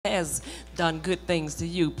has done good things to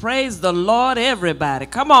you. Praise the Lord, everybody.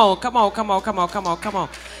 Come on, come on, come on, come on, come on, come on.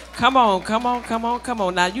 Come on, come on, come on, come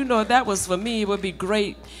on. Now, you know, if that was for me, it would be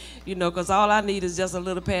great, you know, because all I need is just a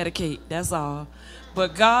little pat of cake. That's all.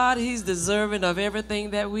 But God, he's deserving of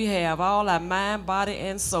everything that we have, all our mind, body,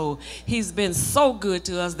 and soul. He's been so good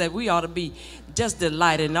to us that we ought to be just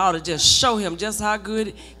delighted and ought to just show him just how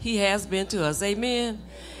good he has been to us. Amen.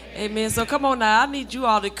 Amen. So come on now. I need you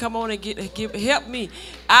all to come on and help me.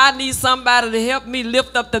 I need somebody to help me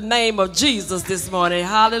lift up the name of Jesus this morning.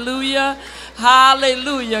 Hallelujah.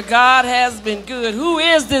 Hallelujah. God has been good. Who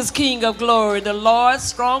is this King of glory? The Lord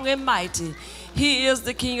strong and mighty. He is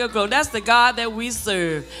the King of glory. That's the God that we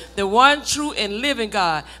serve. The one true and living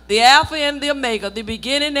God. The Alpha and the Omega. The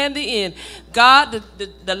beginning and the end. God,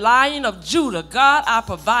 the Lion of Judah. God, our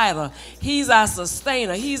provider. He's our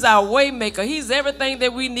sustainer. He's our way maker. He's everything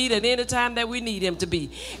that we need at any time that we need him to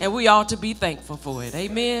be. And we ought to be thankful for it.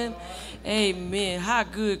 Amen. Amen. How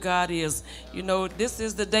good God is. You know, this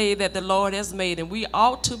is the day that the Lord has made, and we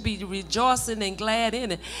ought to be rejoicing and glad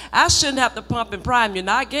in it. I shouldn't have to pump and prime you.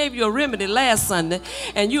 Now, I gave you a remedy last Sunday,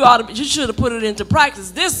 and you should have put it into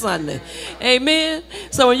practice this Sunday. Amen.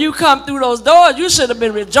 So when you come through those doors, you should have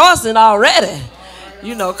been rejoicing already.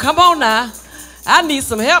 You know, come on now. I need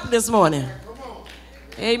some help this morning.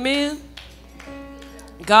 Amen.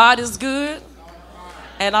 God is good,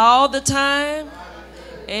 and all the time.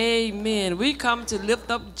 Amen. We come to lift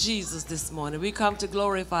up Jesus this morning. We come to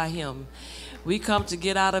glorify him. We come to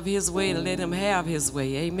get out of his way and let him have his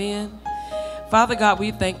way. Amen. Father God,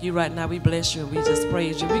 we thank you right now. We bless you and we just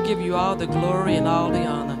praise you. We give you all the glory and all the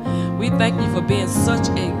honor. We thank you for being such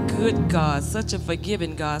a good God, such a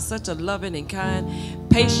forgiving God, such a loving and kind,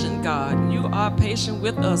 patient God. You are patient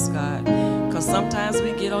with us, God, because sometimes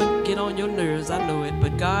we get on your nerves. I know it.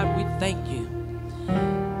 But God, we thank you.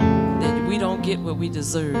 We don't get what we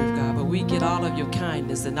deserve, God, but we get all of your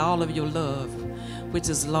kindness and all of your love, which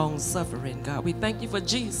is long-suffering, God. We thank you for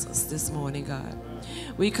Jesus this morning, God.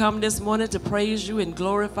 We come this morning to praise you and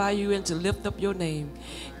glorify you and to lift up your name.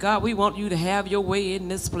 God, we want you to have your way in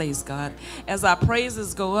this place, God. As our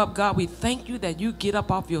praises go up, God, we thank you that you get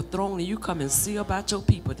up off your throne and you come and see about your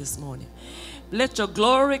people this morning. Let your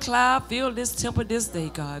glory cloud fill this temple this day,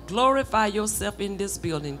 God. Glorify yourself in this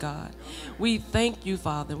building, God. We thank you,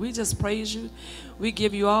 Father. We just praise you. We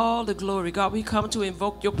give you all the glory. God, we come to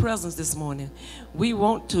invoke your presence this morning. We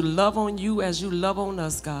want to love on you as you love on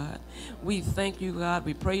us, God. We thank you, God.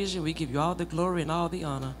 We praise you. We give you all the glory and all the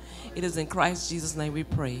honor. It is in Christ Jesus' name we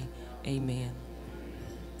pray. Amen.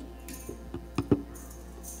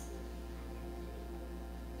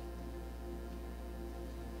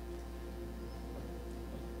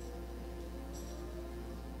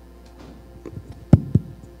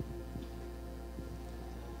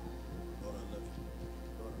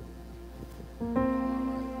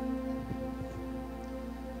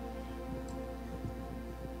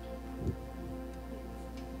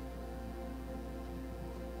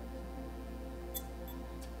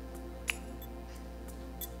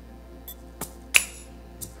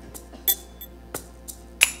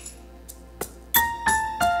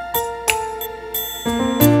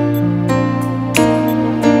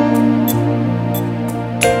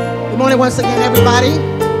 Once again, everybody,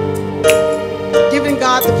 giving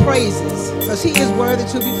God the praises because he is worthy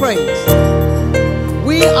to be praised.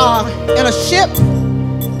 We are in a ship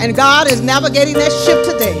and God is navigating that ship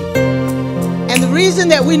today. And the reason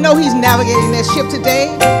that we know he's navigating that ship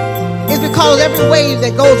today is because every wave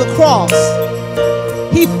that goes across,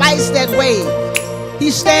 he fights that wave.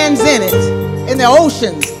 He stands in it, in the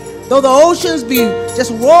oceans. Though the oceans be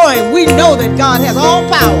just roaring, we know that God has all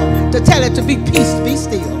power to tell it to be peace, be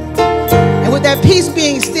still. With that peace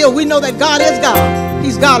being still, we know that God is God.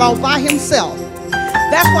 He's God all by himself.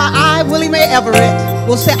 That's why I, Willie Mae Everett,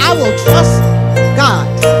 will say, I will trust God.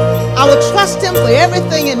 I will trust him for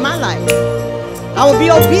everything in my life. I will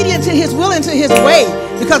be obedient to his will and to his way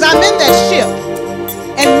because I'm in that ship.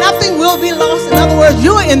 And nothing will be lost. In other words,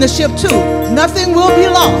 you're in the ship too. Nothing will be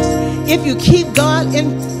lost if you keep God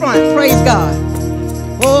in front. Praise God.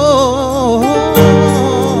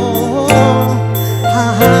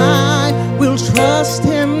 I will trust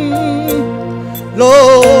him.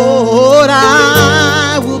 Lord,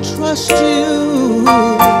 I will trust you.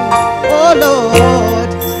 Oh Lord,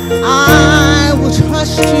 I will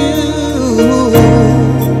trust you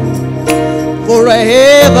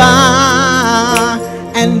forever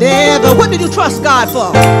and ever. What did you trust God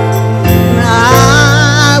for?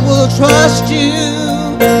 I will trust you.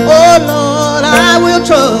 Oh Lord, I will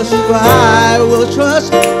trust you. I will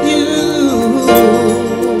trust you.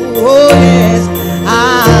 Oh yes,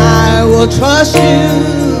 I will trust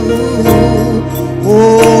you.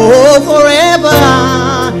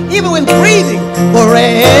 even when breathing.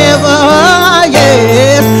 Forever,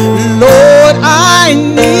 yes. Lord, I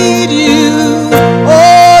need you.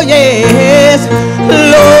 Oh, yes.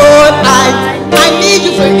 Lord, I need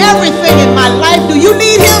you for everything in my life. Do you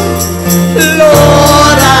need him?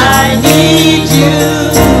 Lord, I need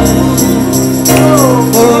you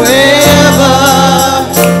forever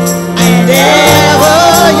and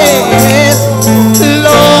ever, yes.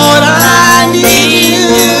 Lord, I need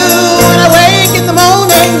you when I wake in the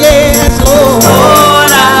morning, yes. Oh,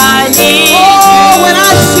 Lord, I need you. Oh, when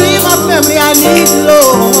I see my family, I need you,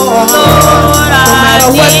 Lord. Lord, no matter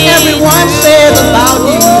what everyone says about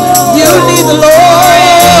you, you need the Lord.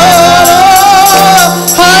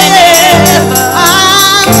 Oh, yes.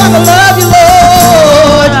 I'm gonna love you,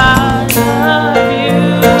 Lord.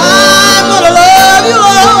 I'm gonna love you,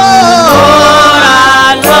 Lord.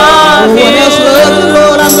 I love you. One else loves you,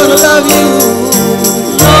 Lord. I'm gonna love you.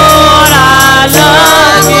 Lord, I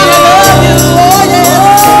love you. I'm gonna love you, oh yes.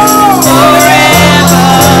 Forever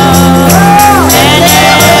and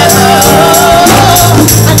ever.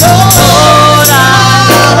 I know, Lord, I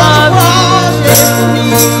love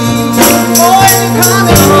you. Oh, it's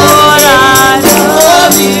coming, Lord, I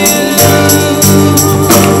love you.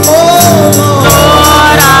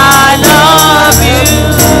 Lord, I love you.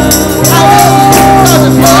 I love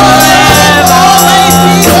you forever, always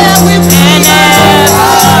be there with me and ever.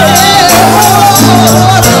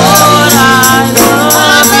 Lord, I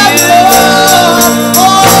love you.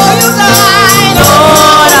 Oh, you died.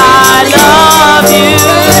 Lord, I love you.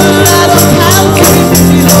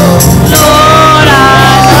 Lord, I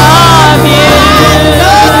love you.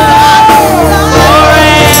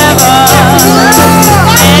 Forever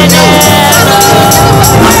and ever.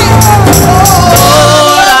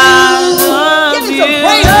 Lord, I love you.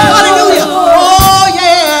 Hallelujah. Oh,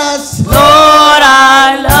 yes. Lord,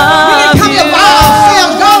 I love you. We can come here by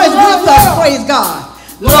ourselves. God is with us. Praise God.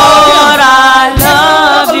 Lord, I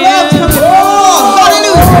love you.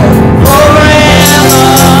 Hallelujah. Forever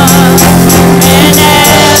and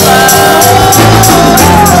ever.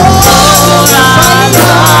 Lord, I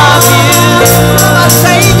love you. My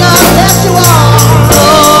Savior, yes you are.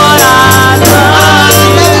 Lord, I love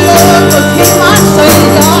you. Lord, was he my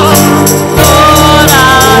Savior. Lord,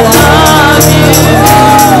 I love you.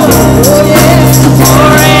 Oh, yes.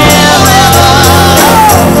 Forever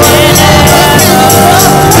and ever.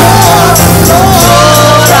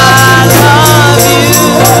 Lord, I love you.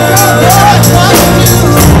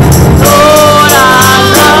 Lord, I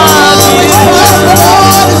love you. Lord, I love you.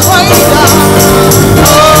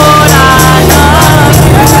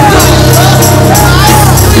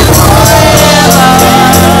 Forever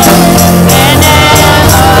and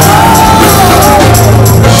ever.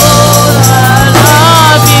 Lord, I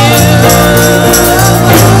love you.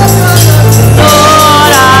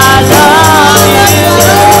 Lord, I love you.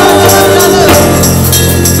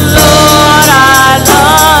 Lord, I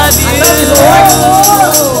love you.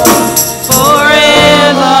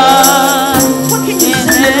 Forever. What can you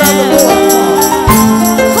say to love the Lord for?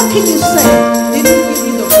 What can you say? Did he give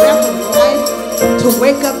you the breath of life to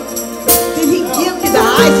wake up? Did he give you the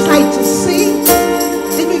eyesight to see?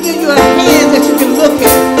 Did he give you a hand that you can look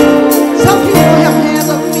at? Some people don't have hands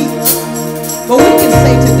or feet. But we can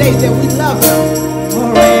say today that we love him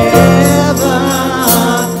forever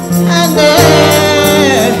and ever.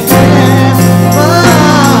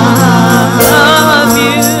 Love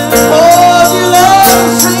you. Oh, you love,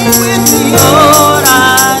 sing with me. Lord, I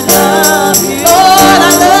love you. Lord,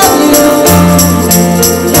 I love you.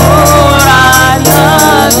 Lord, I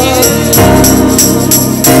love you.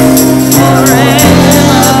 Forever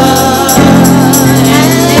and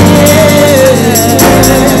ever.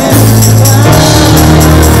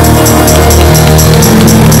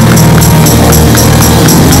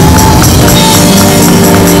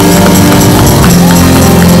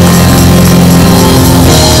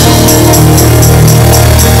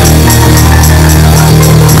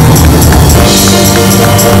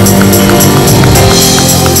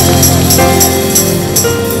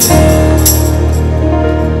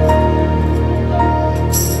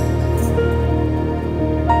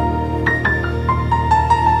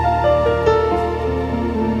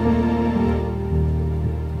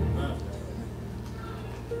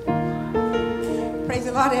 Praise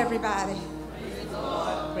the Lord, everybody.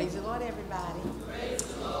 Praise the Lord, everybody.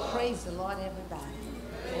 Praise the Lord, everybody.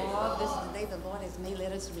 Oh, this is the day the Lord has made.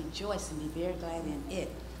 Let us rejoice and be very glad in it.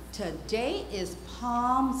 Today is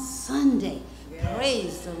Palm Sunday. Yes.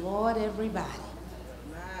 Praise the Lord, everybody.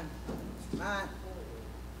 Man.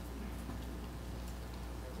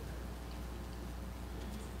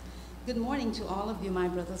 Good morning to all of you, my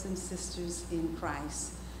brothers and sisters in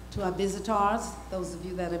Christ. To our visitors, those of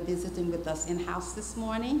you that are visiting with us in-house this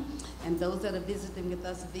morning, and those that are visiting with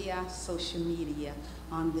us via social media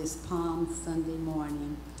on this Palm Sunday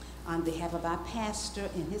morning. On behalf of our pastor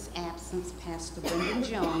in his absence, Pastor Brendan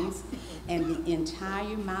Jones, and the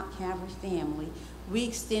entire Mt.Calvary family, we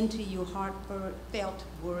extend to you heartfelt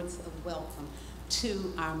words of welcome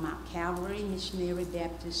to our Mt.Calvary Missionary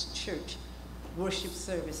Baptist Church worship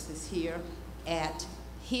services here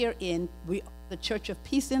in the Church of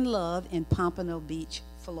Peace and Love in Pompano Beach,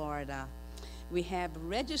 Florida. We have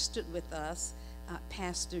registered with us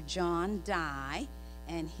Pastor John Dye,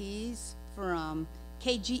 and he's from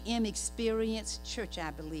KGM Experience Church,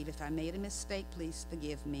 I believe. If I made a mistake, please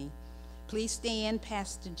forgive me. Please stand,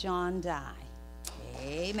 Pastor John Dye.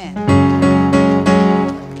 Amen.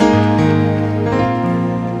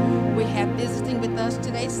 We have visiting with us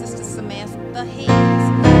today Sister Samantha Hayes.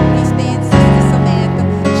 Please stand, Sister Samantha.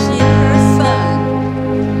 She and her son.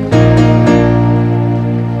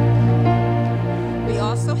 We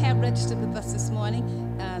also have registered with us this morning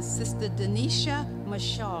Sister Denisha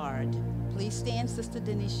Machard. Please stand, Sister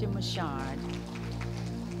Denisha Machard.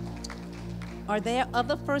 Are there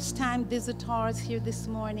other first-time visitors here this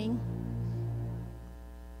morning?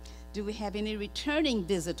 Do we have any returning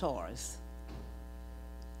visitors?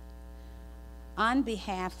 On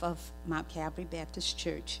behalf of Mt.Calvary Baptist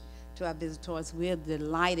Church, to our visitors, we're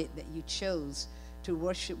delighted that you chose to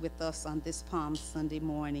worship with us on this Palm Sunday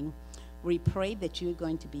morning. We pray that you're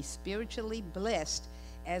going to be spiritually blessed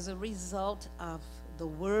as a result of the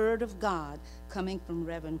Word of God coming from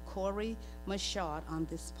Reverend Corey Machad on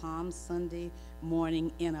this Palm Sunday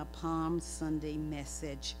morning in a Palm Sunday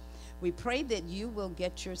message. We pray that you will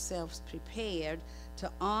get yourselves prepared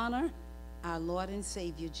to honor our Lord and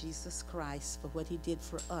Savior Jesus Christ for what he did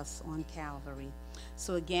for us on Calvary.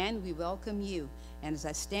 So again, we welcome you. And as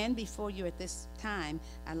I stand before you at this time,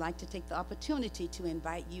 I'd like to take the opportunity to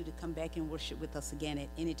invite you to come back and worship with us again at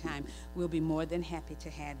any time. We'll be more than happy to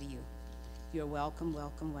have you. You're welcome,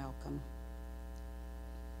 welcome, welcome.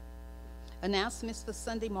 Announcements for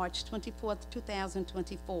Sunday, March 24th,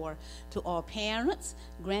 2024. To all parents,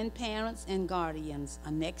 grandparents, and guardians.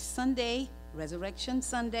 On next Sunday, Resurrection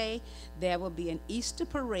Sunday, there will be an Easter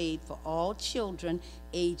parade for all children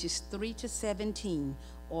ages 3 to 17.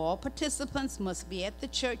 All participants must be at the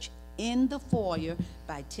church in the foyer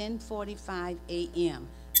by 10:45 a.m.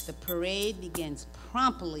 The parade begins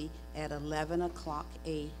promptly at 11 o'clock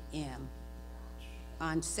a.m.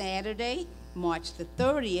 On Saturday, March the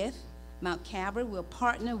 30th, Mt.Calvary will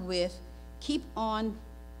partner with Keep On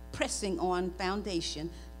Pressing On Foundation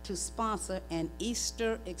to sponsor an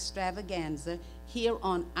Easter extravaganza here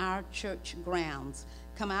on our church grounds.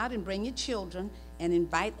 Come out and bring your children and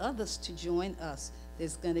invite others to join us.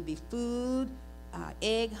 There's going to be food,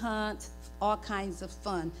 egg hunts, all kinds of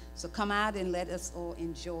fun. So come out and let us all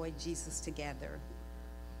enjoy Jesus together.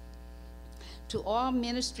 To all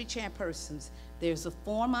ministry chairpersons, there's a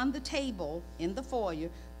form on the table in the foyer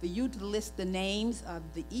for you to list the names of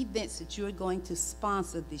the events that you're going to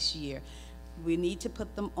sponsor this year. We need to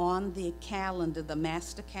put them on the calendar, the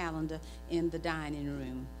master calendar in the dining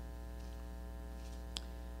room.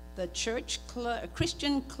 The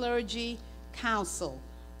Christian Clergy Council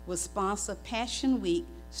will sponsor Passion Week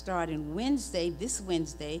starting this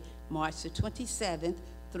Wednesday, March the 27th,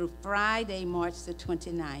 through Friday, March the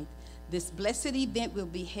 29th. This blessed event will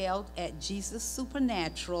be held at Jesus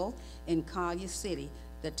Supernatural in Collier City.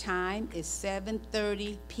 The time is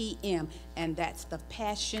 7:30 p.m., and that's the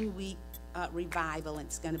Passion Week revival.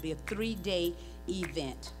 It's going to be a 3-day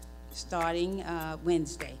event starting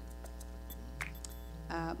Wednesday.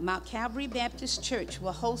 Mt.Calvary Baptist Church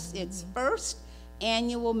will host its first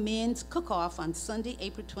annual men's cook-off on Sunday,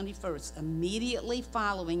 April 21st, immediately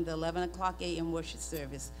following the 11 o'clock a.m. worship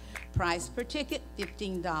service. Price per ticket,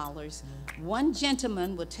 $15. One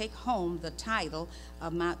gentleman will take home the title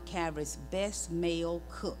of Mt.Calvary's Best Male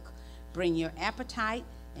Cook. Bring your appetite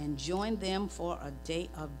and join them for a day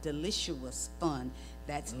of delicious fun.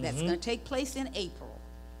 That's going to take place in April.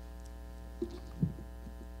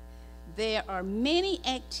 There are many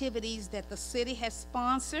activities that the city has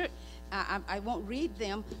sponsored. I won't read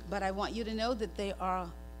them, but I want you to know that they are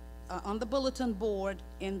on the bulletin board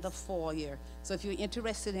in the foyer. So if you're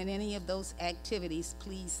interested in any of those activities,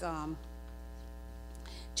 please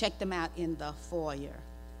check them out in the foyer.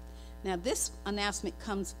 Now, this announcement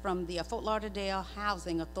comes from the Fort Lauderdale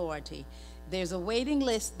Housing Authority. There's a waiting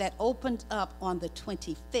list that opened up on the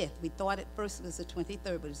 25th. We thought at first it was the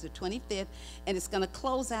 23rd, but it's the 25th, and it's going to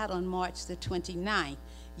close out on March the 29th.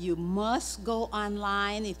 You must go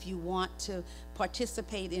online if you want to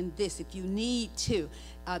participate in this, if you need to.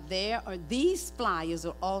 These flyers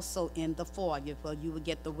are also in the foyer. Well, you will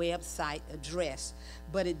get the website address.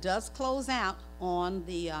 But it does close out on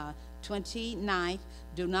the 29th.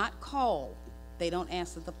 Do not call. They don't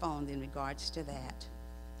answer the phone in regards to that.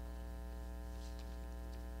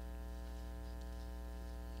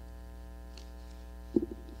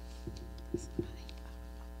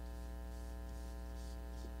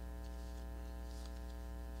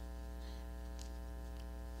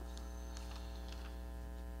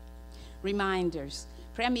 Reminders.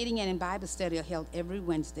 Prayer meeting and Bible study are held every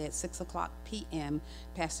Wednesday at 6 o'clock p.m.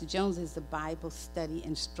 Pastor Jones is the Bible study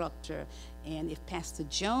instructor, and if Pastor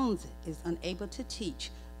Jones is unable to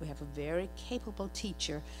teach, we have a very capable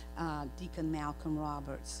teacher, Deacon Malcolm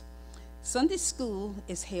Roberts. Sunday school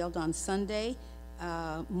is held on Sunday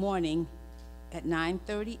morning at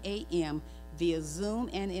 9:30 a.m. via Zoom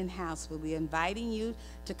and in-house. We'll be inviting you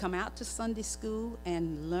to come out to Sunday school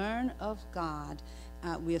and learn of God.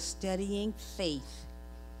 We're studying faith.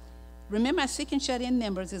 Remember, our sick and shut-in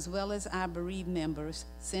members, as well as our bereaved members,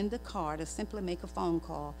 send a card or simply make a phone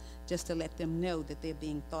call just to let them know that they're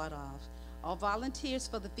being thought of. All volunteers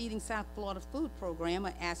for the Feeding South Florida Food Program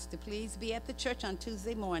are asked to please be at the church on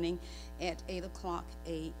Tuesday morning at 8 o'clock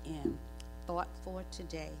a.m. Thought for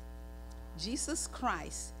today. Jesus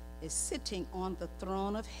Christ is sitting on the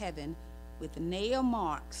throne of heaven with nail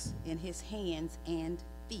marks in his hands and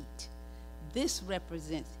feet. This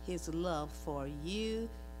represents his love for you,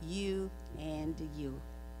 and you.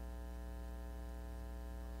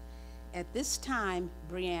 At this time,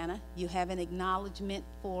 Brianna, you have an acknowledgement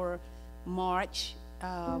for March,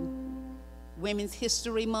 Women's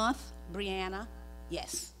History Month. Brianna,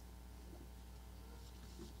 yes.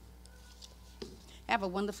 Have a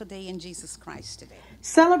wonderful day in Jesus Christ today.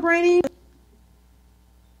 Celebrating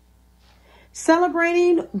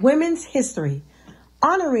Women's History,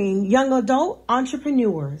 honoring young adult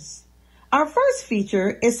entrepreneurs. Our first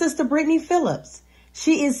feature is Sister Brittany Phillips.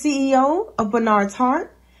 She is CEO of Bernard's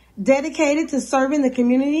Heart, dedicated to serving the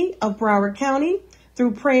community of Broward County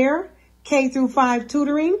through prayer, K-5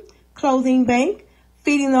 tutoring, clothing bank,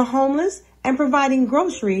 feeding the homeless, and providing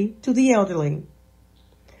grocery to the elderly.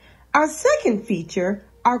 Our second feature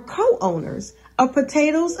are co-owners of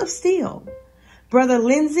Potatoes of Steel. Brother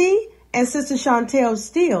Lindsay and Sister Chantel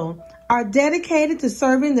Steele are dedicated to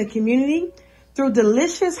serving the community through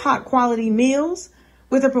delicious hot quality meals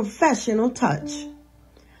with a professional touch.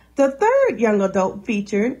 The third young adult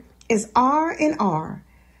featured is R&R.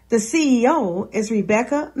 The CEO is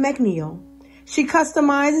Rebecca McNeil. She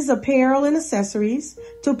customizes apparel and accessories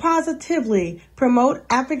to positively promote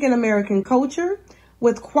African American culture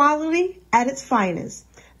with quality at its finest.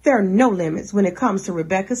 There are no limits when it comes to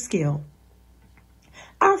Rebecca's skill.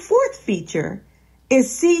 Our fourth feature is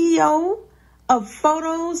CEO of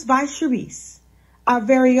Photos by Sharice, our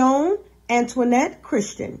very own Antoinette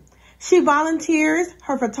Christian. She volunteers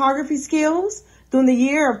her photography skills during the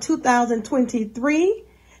year of 2023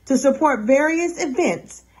 to support various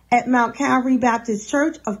events at Mt.Calvary Baptist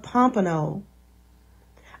Church of Pompano.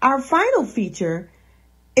 Our final feature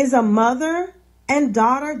is a mother and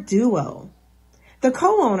daughter duo, the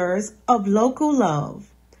co-owners of Local Love.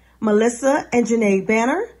 Melissa and Janae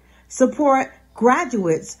Banner support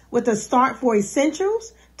graduates with a start for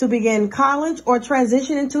essentials to begin college or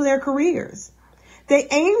transition into their careers. They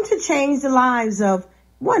aim to change the lives of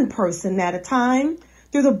one person at a time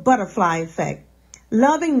through the butterfly effect,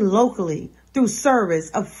 loving locally through service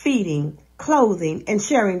of feeding, clothing, and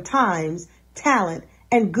sharing times, talent,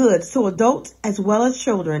 and goods to adults as well as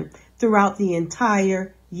children throughout the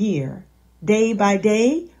entire year, day by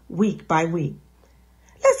day, week by week.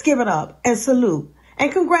 Let's give it up and salute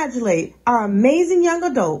and congratulate our amazing young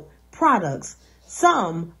adult products,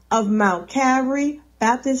 some of Mount Calvary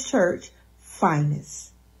Baptist Church finest.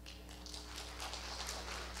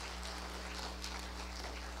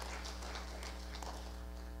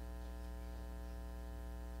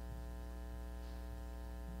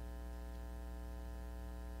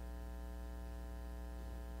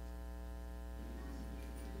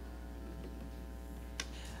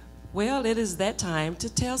 Well, it is that time to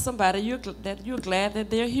tell somebody that you're glad that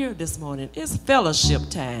they're here this morning. It's fellowship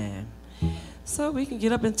time. So we can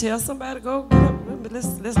get up and tell somebody, go get up,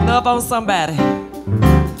 let's love on somebody.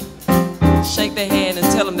 Shake their hand and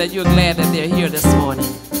tell them that you're glad that they're here this morning.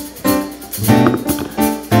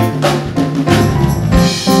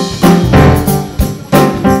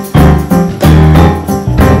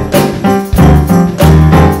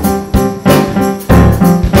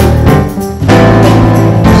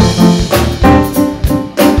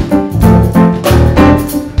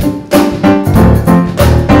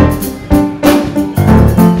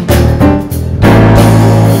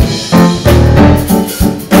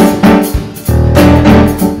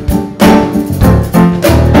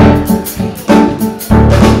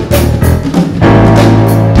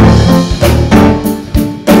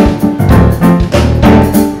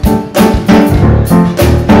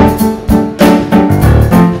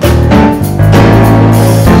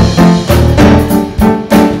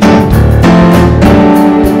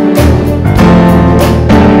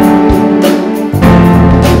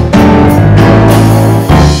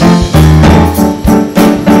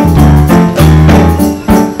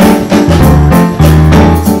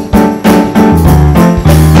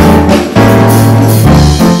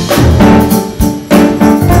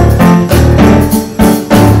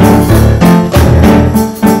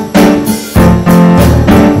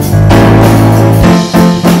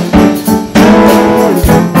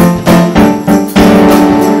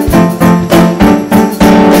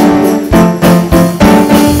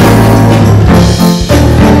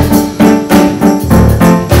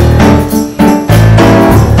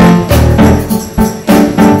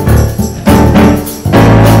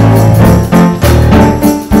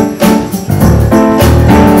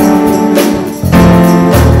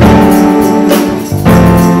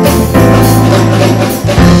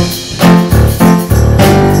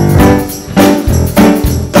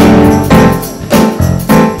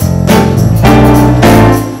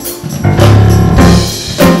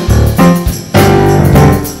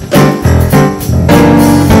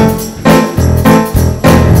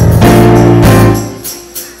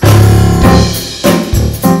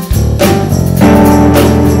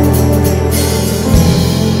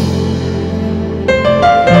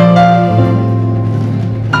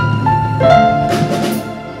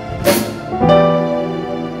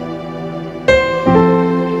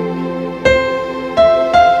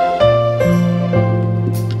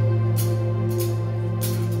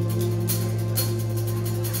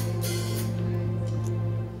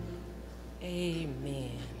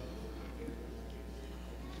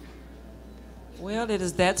 Well, it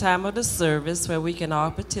is that time of the service where we can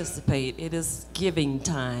all participate. It is giving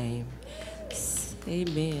time.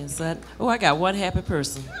 Amen. So I got one happy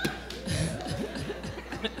person.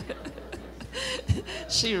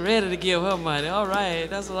 She ready to give her money. All right,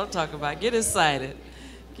 that's what I'm talking about. Get excited.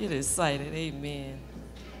 Get excited. Amen.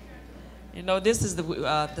 You know, this is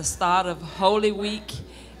the start of Holy Week.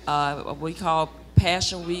 We call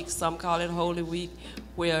Passion Week. Some call it Holy Week,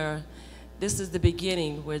 where this is the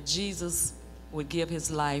beginning where Jesus would give his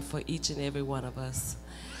life for each and every one of us.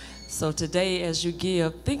 So today, as you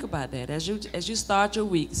give, think about that. As you start your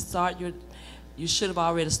week, you should have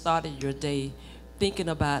already started your day thinking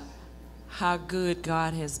about how good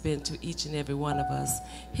God has been to each and every one of us.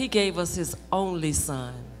 He gave us his only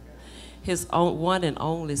son, his one and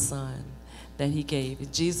only son that he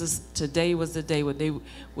gave. Jesus, today was the day when they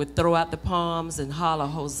would throw out the palms and holler,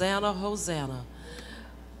 Hosanna, Hosanna.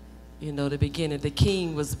 You know, the beginning, the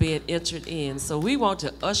king was being entered in. So we want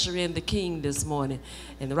to usher in the king this morning.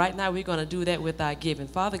 And right now we're going to do that with our giving.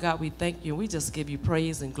 Father God, we thank you, and we just give you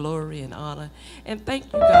praise and glory and honor. And thank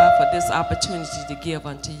you, God, for this opportunity to give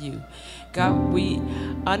unto you. God, we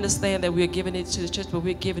understand that we're giving it to the church, but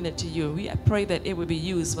we're giving it to you. We pray that it will be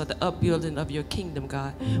used for the upbuilding of your kingdom,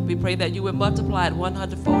 God. We pray that you will multiply it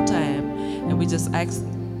 100-fold time. And we just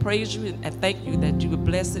praise you and thank you that you would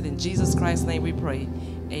bless it. In Jesus Christ's name we pray.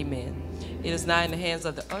 Amen. It is now in the hands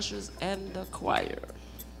of the ushers and the choir.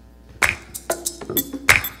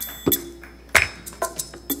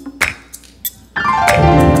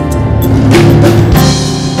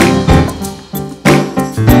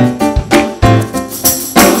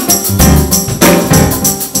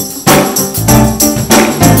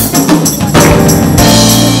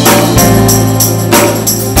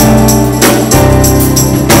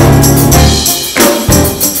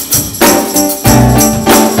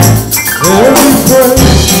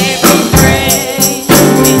 Every praise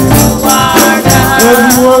into our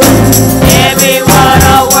God.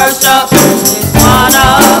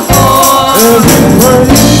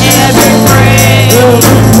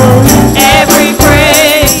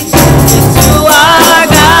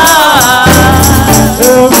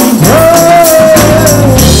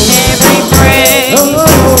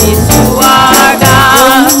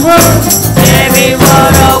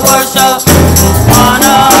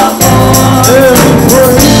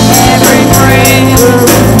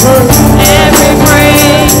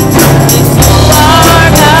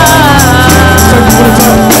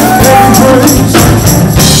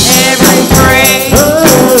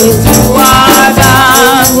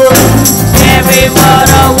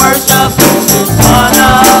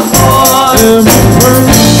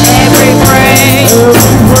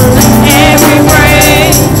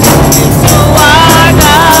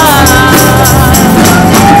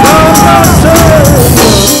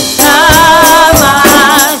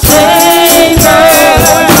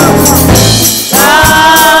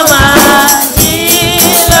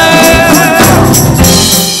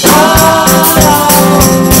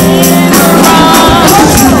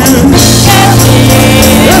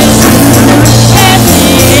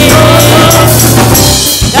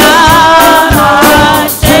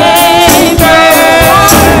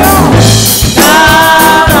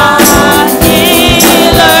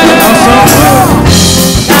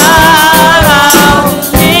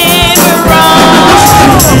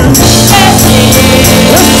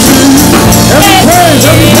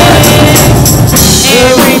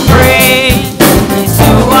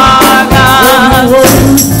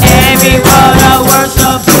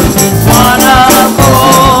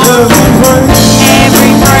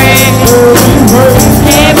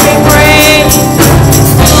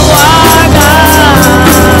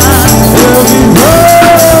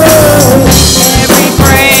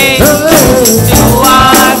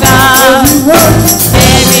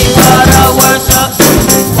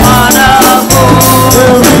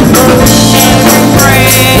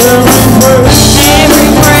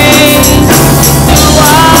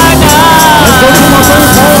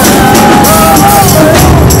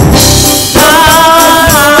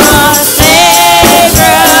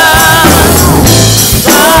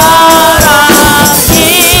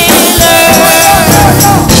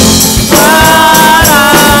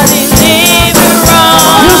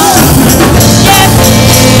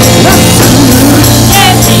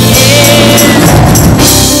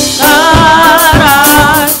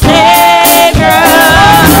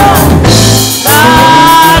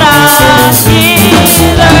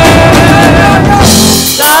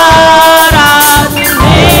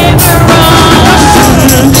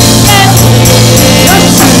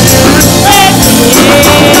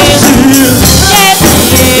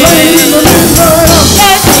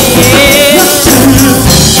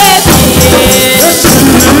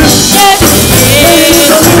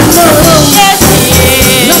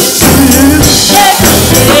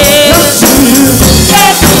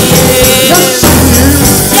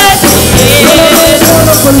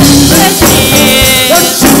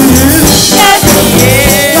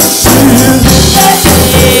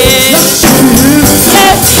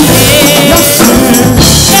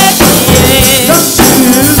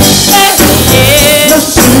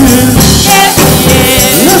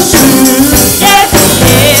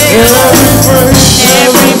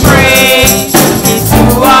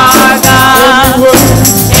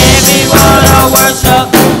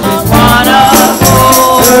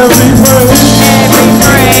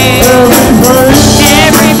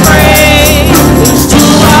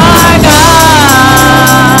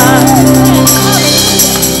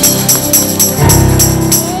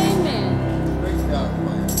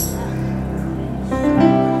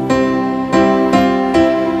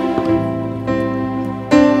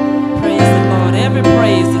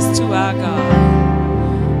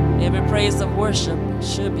 praise of worship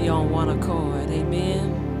should be on one accord.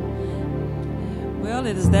 Amen. Well,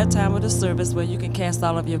 it is that time of the service where you can cast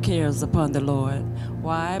all of your cares upon the Lord.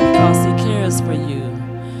 Why? Because He cares for you.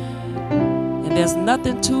 And there's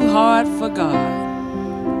nothing too hard for God.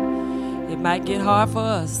 It might get hard for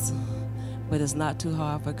us, but it's not too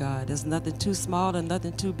hard for God. There's nothing too small and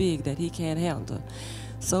nothing too big that He can't handle.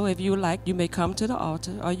 So if you like, you may come to the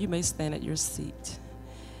altar or you may stand at your seat.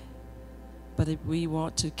 But if we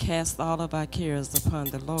want to cast all of our cares upon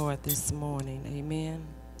the Lord this morning, amen.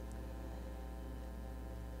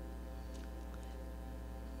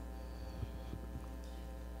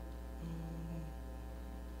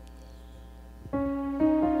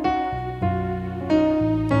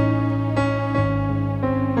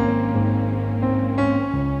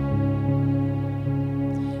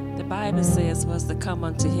 The Bible says for us to come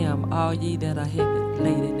unto Him, all ye that are heavy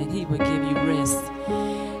laden, and He will give you rest.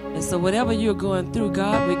 And so whatever you're going through,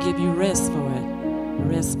 God will give you rest for it.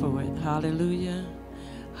 Rest for it. Hallelujah.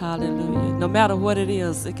 Hallelujah. No matter what it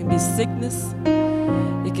is, it can be sickness.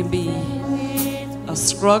 It can be a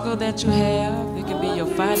struggle that you have. It can be your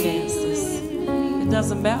finances. It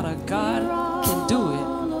doesn't matter. God can do it.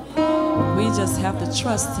 We just have to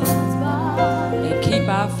trust Him and keep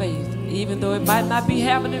our faith. Even though it might not be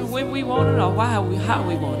happening when we want it or how we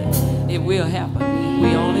want it. It will happen. If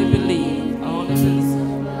we only believe. Only believe.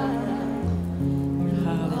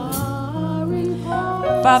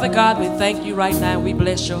 Father God, we thank you right now. We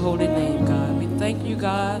bless your holy name, God. We thank you,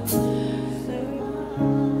 God,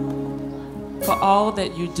 for all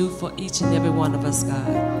that you do for each and every one of us, God.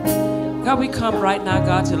 God, we come right now,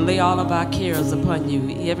 God, to lay all of our cares upon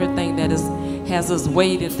you. Everything that has us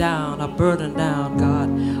weighted down, or burdened down, God,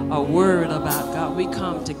 or worried about, God, we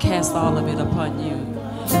come to cast all of it upon you,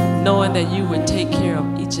 knowing that you would take care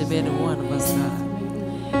of each and every one of us, God.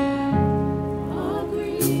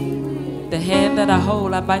 The hand that I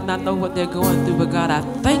hold, I might not know what they're going through, but God, I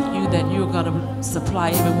thank you that you're going to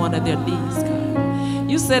supply every one of their needs, God.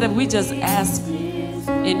 You said if we just ask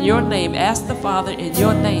in your name, ask the Father in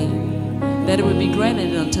your name, that it would be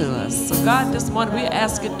granted unto us. So God, this morning we're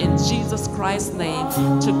asking in Jesus Christ's name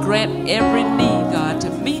to grant every need, God, to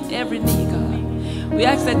meet every need, God. We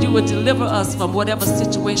ask that you would deliver us from whatever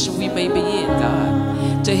situation we may be in, God.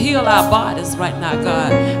 To heal our bodies right now,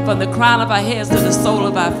 God, from the crown of our heads to the sole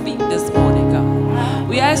of our feet this morning, God.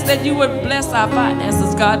 We ask that you would bless our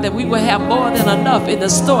finances, God, that we will have more than enough in the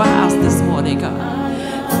storehouse this morning, God.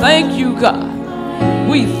 Thank you, God.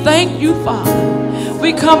 We thank you, Father.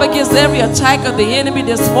 We come against every attack of the enemy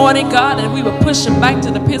this morning, God, and we will push him back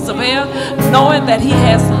to the pits of hell, knowing that he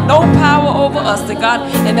has no power over us, God,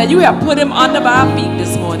 and that you have put him under our feet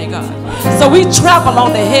this morning, God. So we trample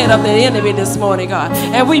on the head of the enemy this morning, God,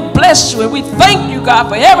 and we bless you and we thank you, God,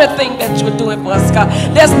 for everything that you're doing for us, God.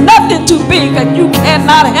 There's nothing too big that you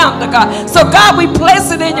cannot handle, God. So, God, we place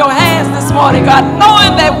it in your hands this morning, God,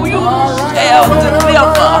 knowing that you shall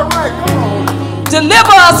deliver.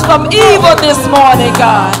 Deliver us from evil this morning,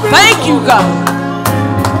 God. Thank you, God.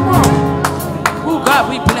 Oh, God,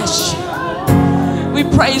 we bless you. We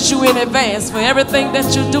praise you in advance for everything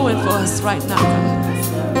that you're doing for us right now, God.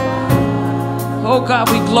 Oh, God,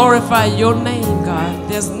 we glorify your name, God.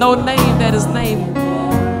 There's no name that is named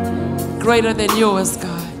greater than yours,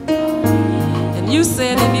 God. And you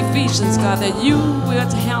said in Ephesians, God, that you will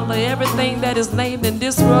handle everything that is named in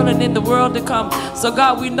this world and in the world to come. So,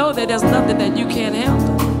 God, we know that there's nothing that you can't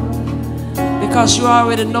handle because you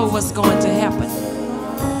already know what's going to happen.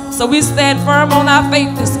 So we stand firm on our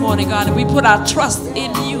faith this morning, God, and we put our trust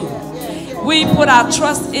in you. We put our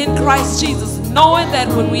trust in Christ Jesus, knowing that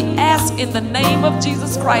when we ask in the name of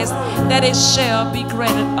Jesus Christ, that it shall be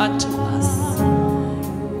granted unto us.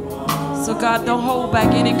 So, God, don't hold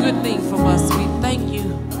back any good thing from us. We thank you.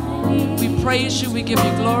 We praise you. We give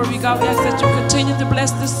you glory. God, we ask that you continue to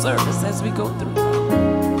bless this service as we go through.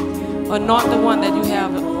 Anoint the one that you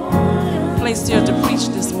have placed here to preach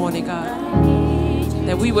this morning, God.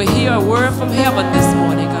 That we will hear a word from heaven this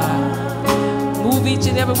morning, God. Move each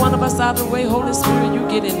and every one of us out of the way. Holy Spirit, you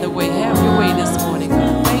get in the way. Have your way this morning,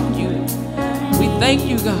 God. Thank you. We thank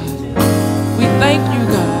you, God. We thank you,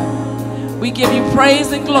 God. We give you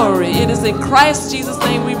praise and glory. It is in Christ Jesus'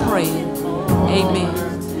 name we pray. Amen.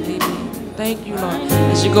 Amen. Thank you, Lord.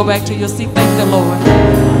 As you go back to your seat, thank the Lord.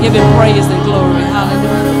 Give him praise and glory.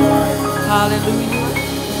 Hallelujah. Hallelujah.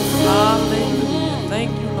 Hallelujah.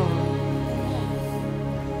 Thank you, Lord.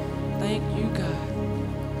 Thank you, God.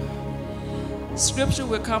 Scripture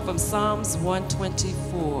will come from Psalms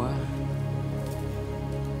 124.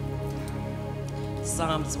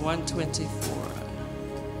 Psalms 124.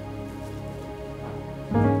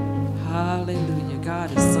 Hallelujah.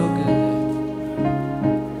 God is so good.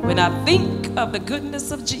 When I think of the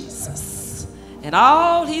goodness of Jesus and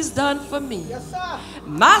all he's done for me,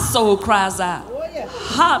 my soul cries out,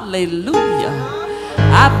 hallelujah.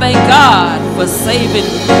 I thank God for saving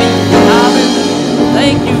me. Hallelujah.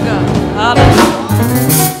 Thank you, God. Hallelujah.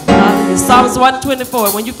 Hallelujah. Psalms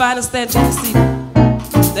 124. When you find it, stand to your seat.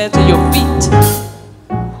 Stand to your feet.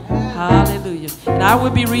 Hallelujah. And I will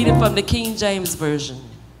be reading from the King James Version.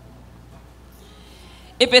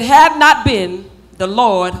 If it had not been the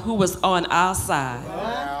Lord who was on our side,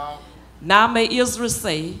 now may Israel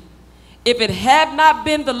say, if it had not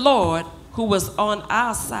been the Lord who was on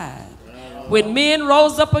our side, when men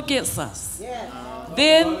rose up against us,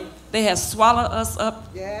 then they had swallowed us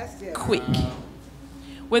up quick.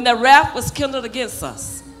 When the wrath was kindled against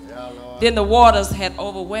us, then the waters had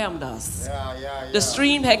overwhelmed us. The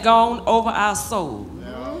stream had gone over our soul.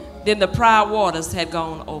 Then the proud waters had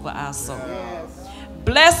gone over our soul.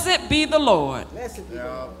 Blessed be the Lord,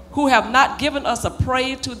 who have not given us a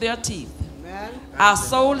prey to their teeth. Our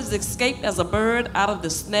soul is escaped as a bird out of the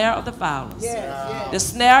snare of the fowlers. The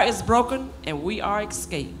snare is broken, and we are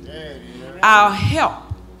escaped. Our help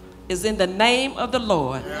is in the name of the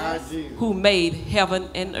Lord, who made heaven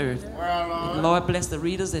and earth. The Lord bless the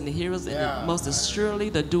readers and the hearers, and most assuredly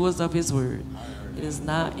the doers of his word. It is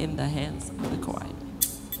now in the hands of the choir.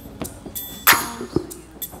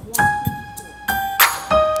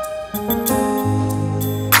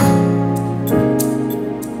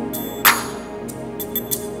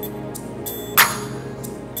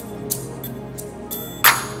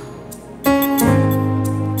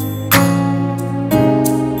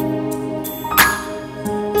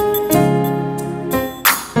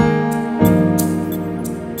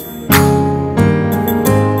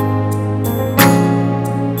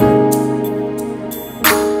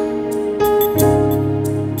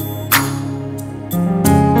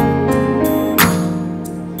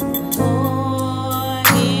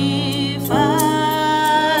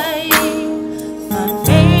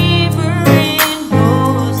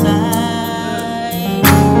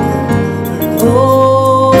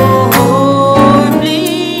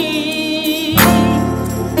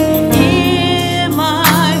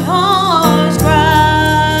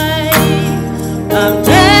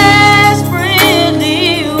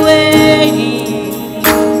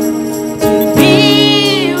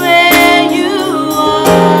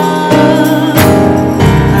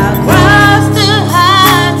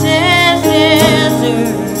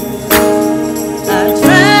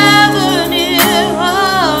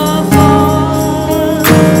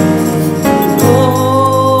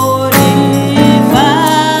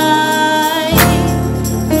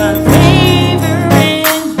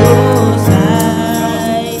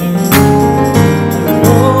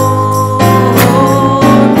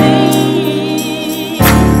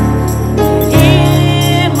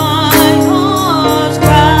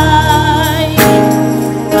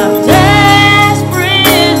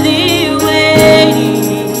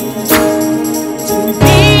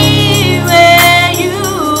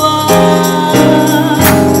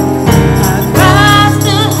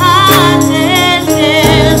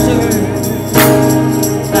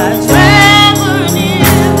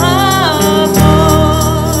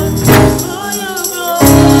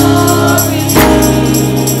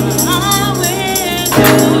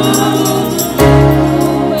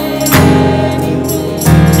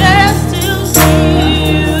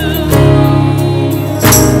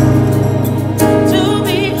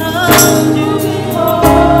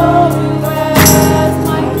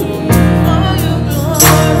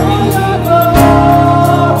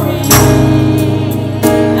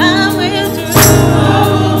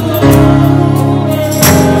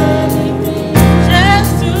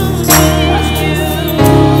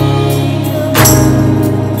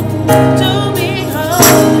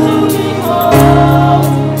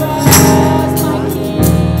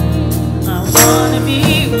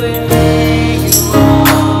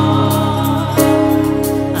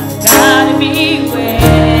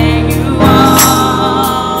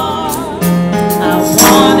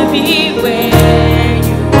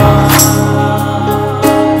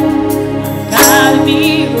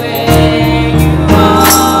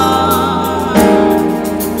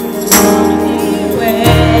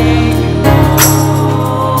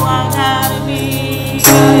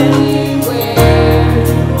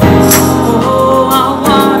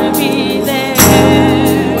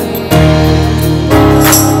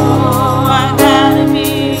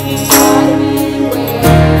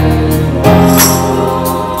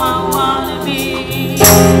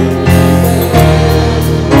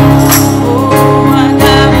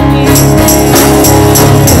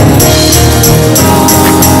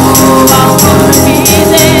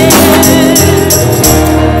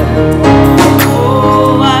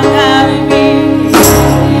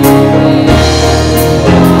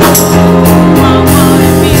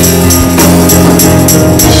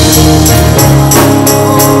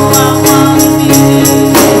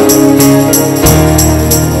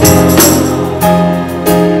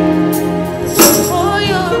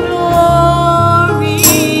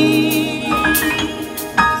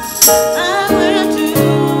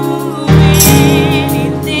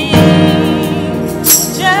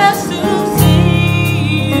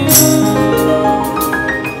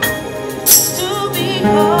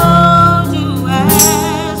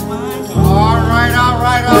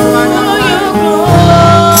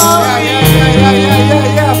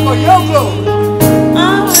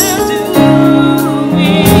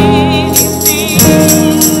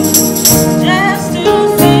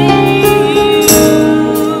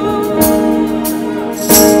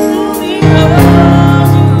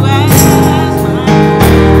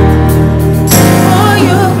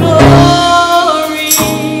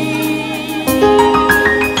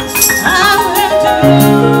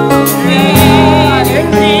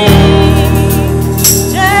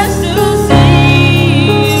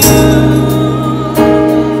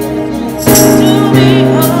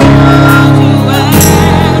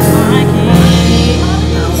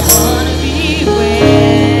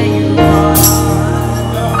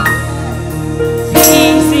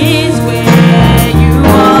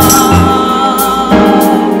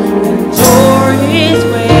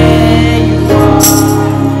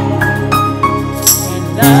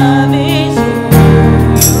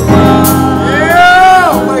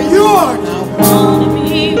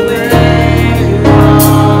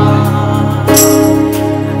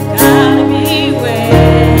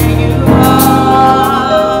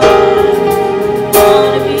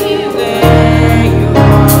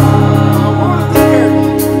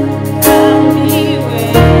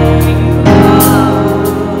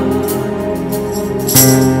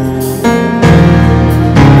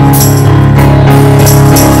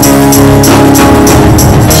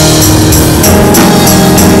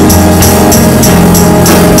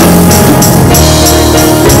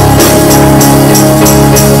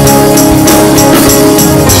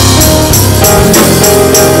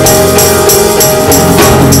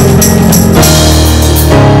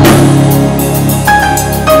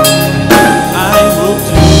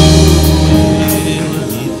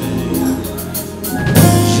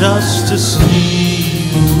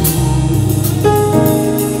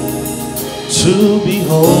 to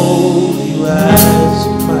behold you as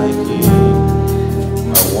my King.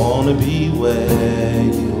 I want to be where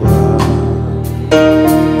you are.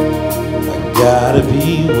 I gotta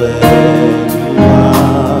be where you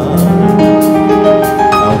are.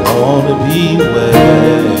 I want to be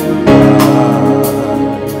where you are.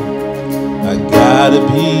 I gotta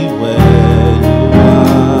be where you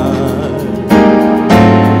are.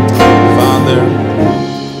 Father,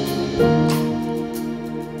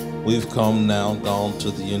 we've come now, gone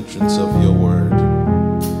to the entrance of your word.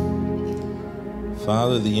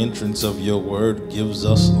 Father, the entrance of your word gives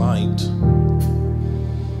us light.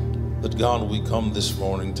 But God, we come this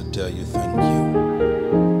morning to tell you thank you.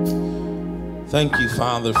 Thank you,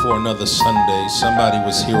 Father, for another Sunday. Somebody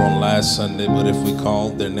was here on last Sunday, but if we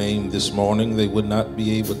called their name this morning, they would not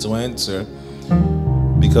be able to answer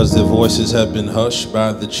because their voices have been hushed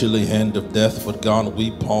by the chilly hand of death. But God,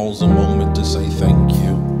 we pause a moment to say thank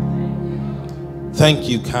you. Thank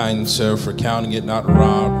you, kind sir, for counting it not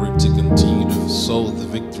robbery to continue to sow the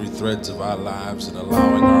victory threads of our lives and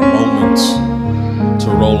allowing our moments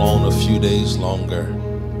to roll on a few days longer.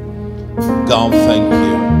 God, thank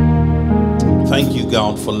you. Thank you,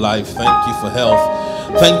 God, for life. Thank you for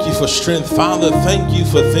health. Thank you for strength. Father, thank you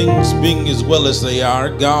for things being as well as they are.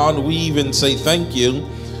 God, we even say thank you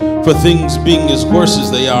for things being as worse as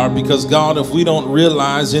they are, because God, if we don't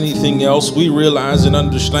realize anything else, we realize and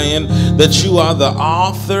understand that you are the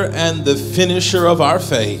author and the finisher of our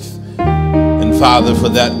faith. And Father, for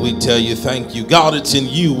that we tell you thank you. God, it's in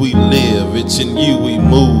you we live, it's in you we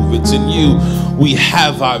move, it's in you we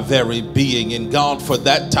have our very being. And God, for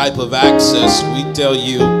that type of access, we tell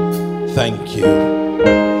you thank you.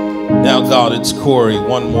 Now God, it's Corey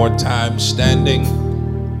one more time standing,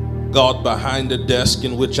 God, behind a desk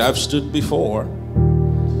in which I've stood before.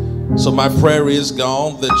 So my prayer is,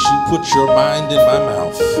 God, that you put your mind in my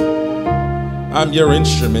mouth. I'm your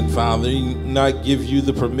instrument, Father, and I give you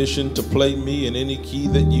the permission to play me in any key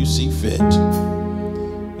that you see fit.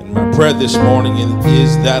 And my prayer this morning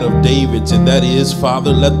is that of David's, and that is,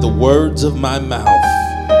 Father, let the words of my mouth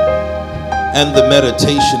and the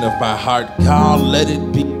meditation of my heart, God, let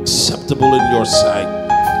it be acceptable in your sight.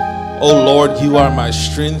 Oh Lord, you are my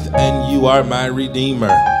strength and you are my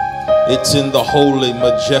redeemer. It's in the holy,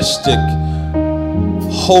 majestic,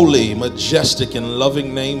 holy, majestic, and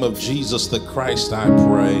loving name of Jesus the Christ, I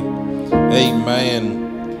pray. Amen,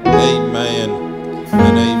 amen,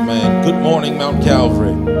 and amen. Good morning, Mount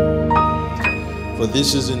Calvary. For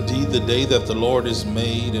this is indeed the day that the Lord has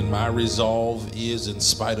made, and my resolve is, in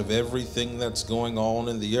spite of everything that's going on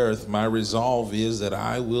in the earth, my resolve is that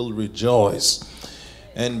I will rejoice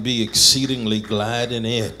and be exceedingly glad in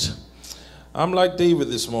it. I'm like David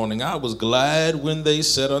this morning. I was glad when they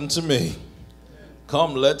said unto me,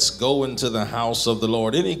 come, let's go into the house of the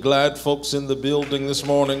Lord. Any glad folks in the building this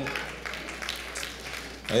morning?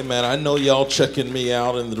 Amen. I know y'all checking me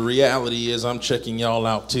out, and the reality is I'm checking y'all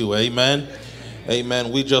out too. Amen.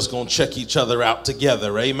 Amen. We just going to check each other out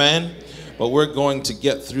together. Amen. But we're going to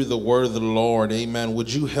get through the word of the Lord. Amen.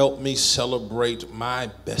 Would you help me celebrate my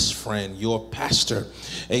best friend, your pastor?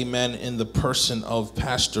 Amen. In the person of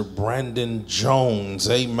Pastor Brandon Jones.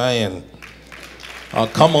 Amen.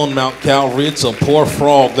 Come on, Mount Calvary. It's a poor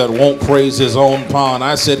frog that won't praise his own pond.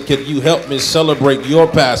 I said, could you help me celebrate your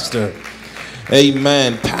pastor?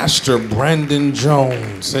 Amen. Pastor Brandon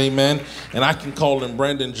Jones. Amen. And I can call him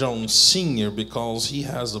Brandon Jones Sr. because he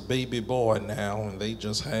has a baby boy now, and they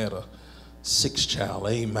just had a 6th child.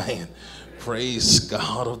 Amen. Praise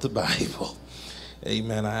God of the Bible.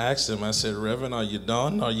 Amen. I asked him, I said, Reverend, are you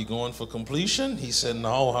done? Are you going for completion? He said,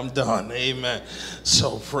 no, I'm done. Amen.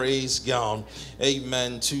 So praise God.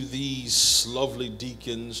 Amen. To these lovely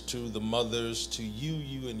deacons, to the mothers, to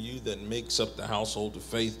you and you that makes up the household of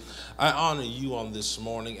faith, I honor you on this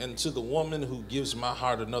morning. And to the woman who gives my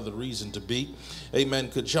heart another reason to be.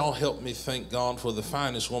 Amen. Could y'all help me thank God for the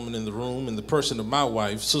finest woman in the room, in the person of my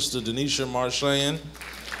wife, Sister Denisha Marchand.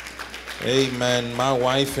 Amen. My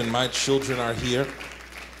wife and my children are here.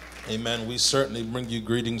 Amen. We certainly bring you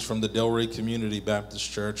greetings from the Delray Community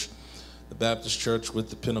Baptist Church, the Baptist church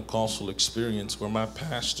with the Pentecostal experience, where my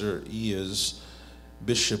pastor is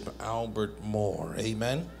Bishop Albert Moore.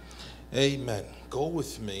 Amen. Amen. Go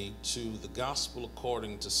with me to the Gospel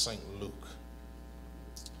according to St. Luke.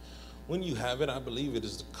 When you have it, I believe it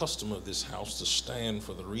is the custom of this house to stand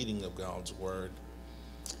for the reading of God's word.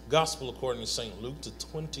 Gospel according to St. Luke, the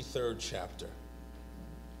 23rd chapter.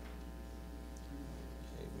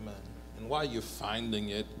 Amen. And while you're finding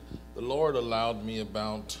it, the Lord allowed me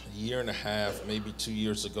about a year and a half, maybe 2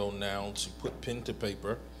 years ago now, to put pen to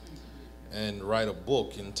paper and write a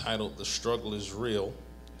book entitled The Struggle is Real,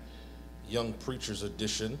 Young Preacher's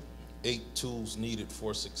Edition, 8 Tools Needed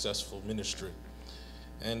for Successful Ministry.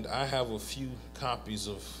 And I have a few copies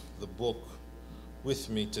of the book with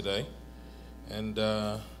me today. And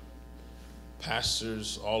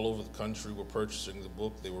pastors all over the country were purchasing the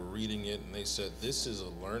book. They were reading it, and they said, this is a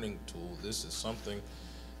learning tool. This is something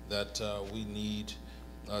that we need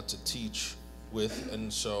to teach with.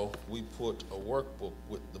 And so we put a workbook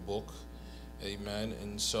with the book. Amen.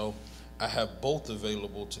 And so I have both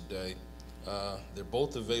available today. They're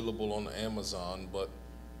both available on Amazon, but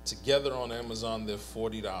together on Amazon, they're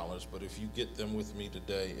 $40. But if you get them with me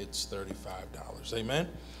today, it's $35. Amen.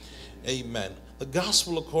 Amen. The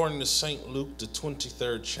Gospel according to St. Luke, the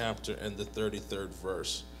 23rd chapter and the 33rd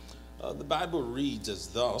verse. The Bible reads as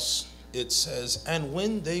thus. It says, and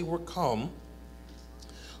when they were come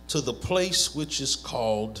to the place which is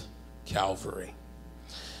called Calvary,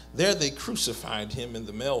 there they crucified him in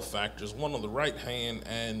the malefactors, one on the right hand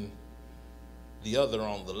and the other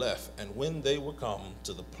on the left. And when they were come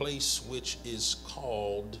to the place which is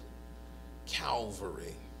called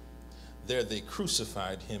Calvary, there they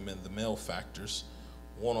crucified him and the malefactors,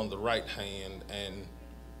 one on the right hand and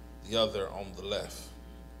the other on the left.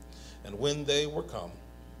 And when they were come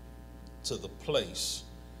to the place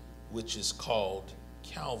which is called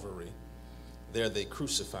Calvary, there they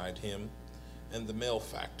crucified him and the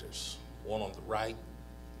malefactors, one on the right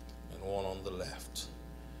and one on the left.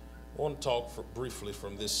 I want to talk briefly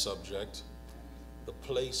from this subject, the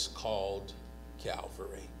place called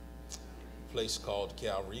Calvary. Place called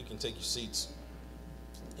Calvary. You can take your seats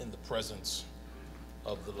in the presence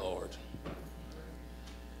of the Lord.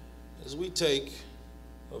 As we take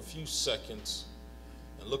a few seconds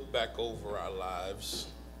and look back over our lives,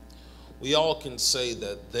 we all can say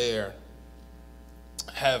that there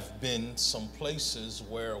have been some places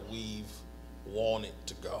where we've wanted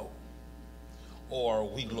to go, or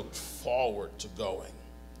we looked forward to going,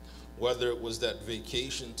 whether it was that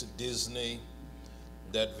vacation to Disney,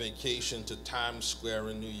 that vacation to Times Square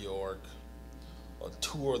in New York, a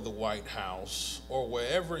tour of the White House, or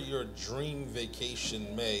wherever your dream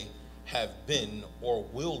vacation may have been or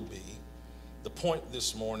will be. The point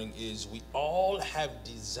this morning is we all have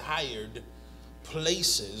desired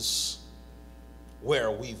places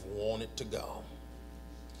where we've wanted to go.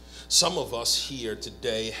 Some of us here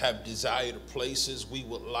today have desired places we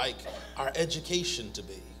would like our education to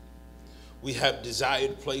be. We have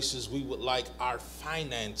desired places we would like our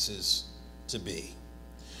finances to be.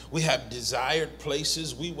 We have desired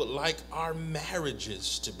places we would like our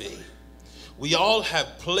marriages to be. We all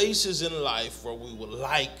have places in life where we would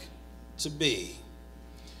like to be.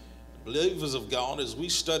 Believers of God, as we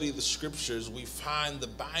study the scriptures, we find the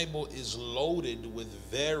Bible is loaded with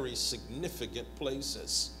very significant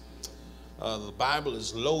places. The Bible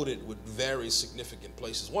is loaded with very significant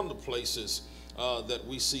places. One of the places that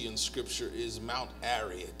we see in scripture is Mount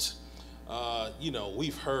Ariat.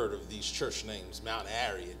 We've heard of these church names: Mount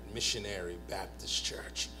Ariat, Missionary Baptist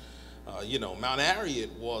Church. Mount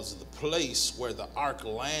Ariat was the place where the ark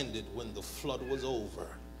landed when the flood was over.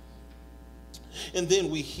 And then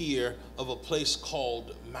we hear of a place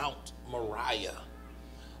called Mount Moriah.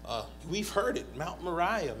 We've heard it, Mount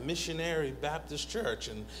Moriah, Missionary Baptist Church.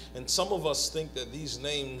 And some of us think that these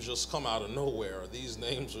names just come out of nowhere, or these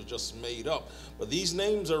names are just made up. But these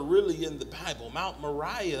names are really in the Bible. Mount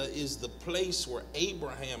Moriah is the place where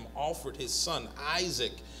Abraham offered his son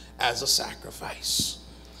Isaac as a sacrifice.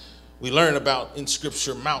 We learn about in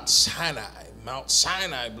Scripture Mount Sinai. Mount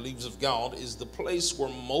Sinai, believers of God, is the place where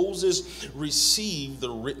Moses received the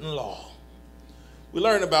written law. We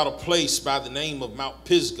learn about a place by the name of Mount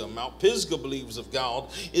Pisgah. Mount Pisgah, believers of God,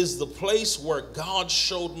 is the place where God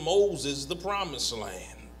showed Moses the promised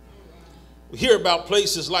land. We hear about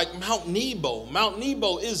places like Mount Nebo. Mount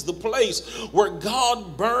Nebo is the place where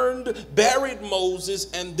God buried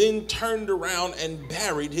Moses and then turned around and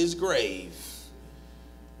buried his grave.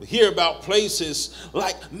 We hear about places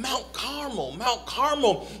like Mount Carmel. Mount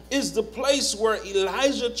Carmel is the place where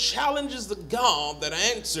Elijah challenges the God that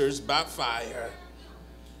answers by fire.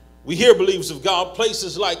 We hear, believers of God,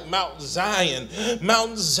 places like Mount Zion.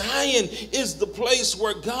 Mount Zion is the place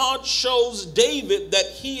where God shows David that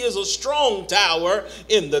he is a strong tower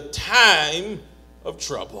in the time of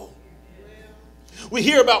trouble. We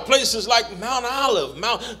hear about places like Mount Olive.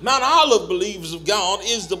 Mount Olive, believers of God,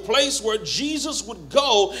 is the place where Jesus would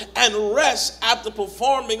go and rest after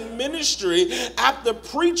performing ministry, after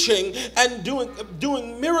preaching and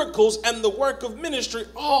doing miracles and the work of ministry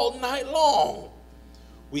all night long.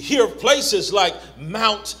 We hear of places like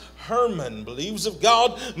Mount Hermon. Believers of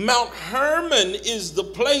God, Mount Hermon is the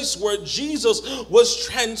place where Jesus was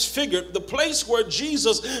transfigured, the place where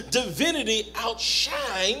Jesus' divinity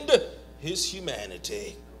outshined his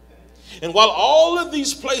humanity. And while all of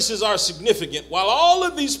these places are significant, while all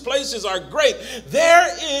of these places are great,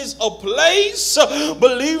 there is a place,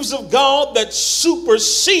 believers of God, that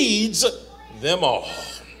supersedes them all.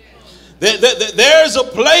 There's a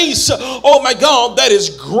place, oh my God, that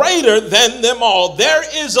is greater than them all. There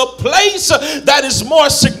is a place that is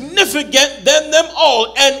more significant than them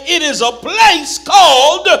all. And it is a place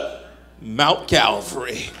called Mount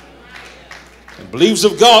Calvary. Believers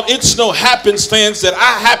of God, it's no happenstance that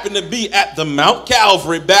I happen to be at the Mount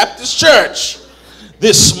Calvary Baptist Church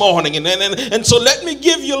this morning. And so let me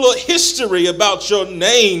give you a little history about your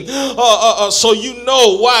name so you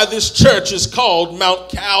know why this church is called Mount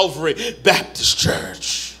Calvary Baptist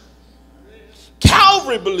Church.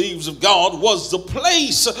 Calvary, believers of God, was the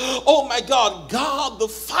place, oh my God, God the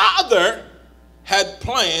Father had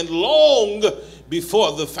planned long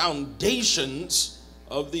before the foundations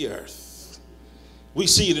of the earth. We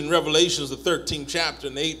see it in Revelations, the 13th chapter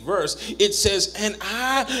and the 8th verse. It says, "And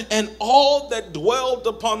I and all that dwelled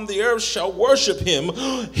upon the earth shall worship him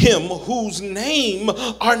whose name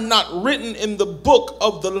are not written in the book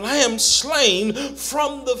of the Lamb slain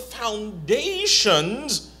from the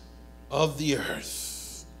foundations of the earth."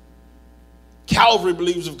 Calvary,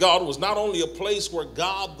 believers of God, was not only a place where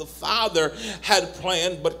God the Father had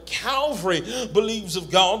planned, but Calvary, believers of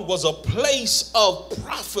God, was a place of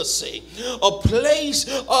prophecy, a place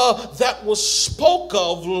that was spoke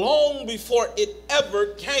of long before it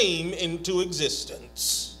ever came into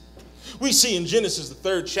existence. We see in Genesis, the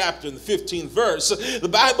 3rd chapter and the 15th verse, the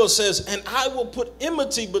Bible says, "And I will put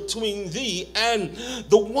enmity between thee and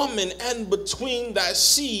the woman, and between thy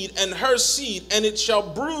seed and her seed, and it shall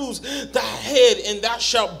bruise thy head, and thou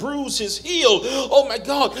shalt bruise his heel." Oh my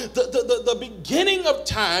God, the beginning of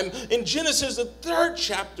time in Genesis, the 3rd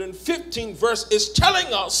chapter and 15th verse is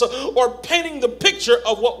telling us or painting the picture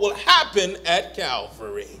of what will happen at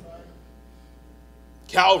Calvary.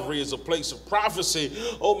 Calvary is a place of prophecy,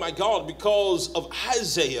 oh my God, because of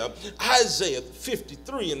Isaiah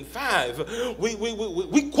 53 and 5.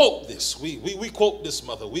 We quote this. We quote this,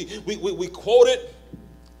 mother. We quote it.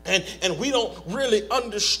 And we don't really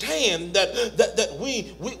understand that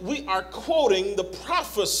we are quoting the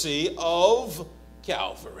prophecy of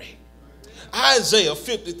Calvary. Isaiah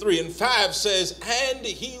 53:5 says, and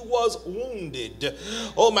he was wounded,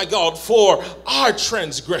 oh my God, for our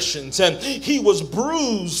transgressions, and he was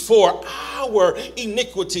bruised for our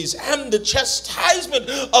iniquities, and the chastisement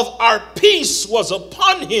of our peace was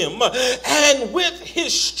upon him, and with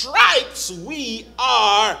his stripes we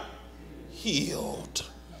are healed.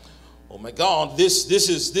 Oh my God, this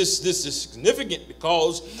is significant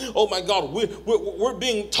because, oh my God, we're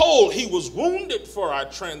being told he was wounded for our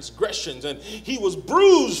transgressions and he was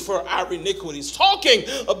bruised for our iniquities. Talking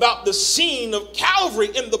about the scene of Calvary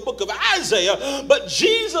in the book of Isaiah, but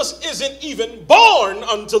Jesus isn't even born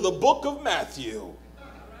until the book of Matthew.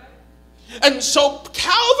 And so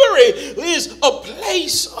Calvary is a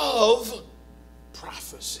place of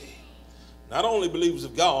prophecy. Not only, believers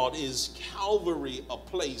of God, is Calvary a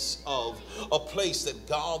place that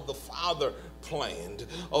God the Father planned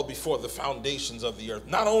before the foundations of the earth.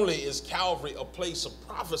 Not only is Calvary a place of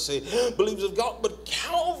prophecy, believers of God, but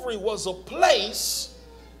Calvary was a place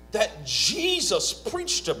that Jesus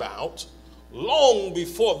preached about long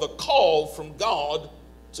before the call from God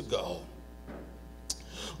to go.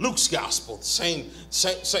 Luke's gospel, same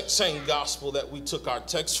gospel that we took our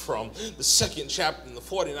text from, the 2nd chapter and the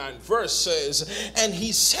 49th verse says, and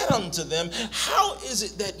he said unto them, how is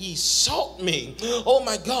it that ye sought me? Oh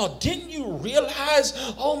my God, didn't you realize,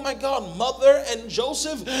 oh my God, Mother and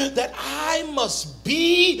Joseph, that I must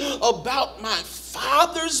be about my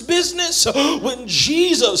Father's business? When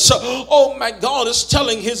Jesus, oh my God, is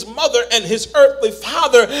telling his mother and his earthly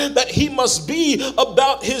father that he must be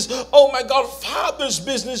about his, oh my God, Father's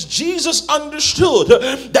business, Jesus understood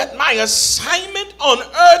that my assignment on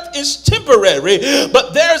earth is temporary,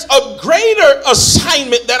 but there's a greater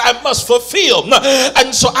assignment that I must fulfill.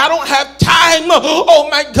 And so I don't have time, oh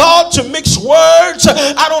my God, to mix words.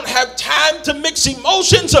 I don't have time to mix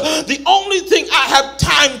emotions. The only thing I have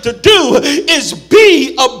time to do is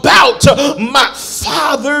be about my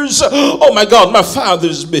Father's, oh my God, my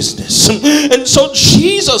Father's business. And so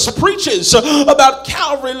Jesus preaches about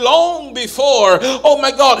Calvary long before, oh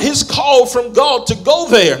my God, his call from God to go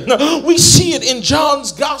there. We see it in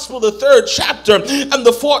John's gospel, the 3rd chapter and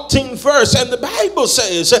the 14th verse, and the Bible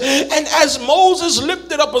says, and as Moses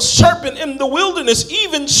lifted up a serpent in the wilderness,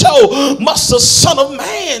 even so must the Son of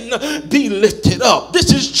Man be lifted up.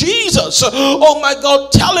 This is Jesus, oh my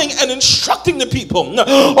God, telling and instructing the people,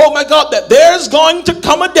 oh my God, that there's going to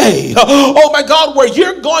come a day, oh my God, where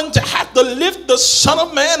you're going to have to lift the Son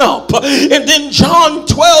of Man up. And then John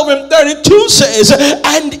 12:32 says,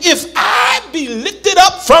 and if I be lifted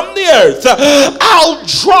up from the earth, I'll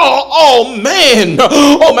draw all men,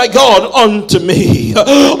 oh my God, unto me.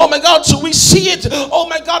 Oh my God, so we see it, oh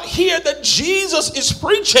my God, here that Jesus is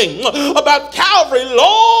preaching about Calvary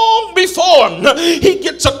long before he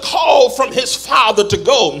gets a call from his Father to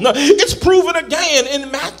go. It's proven again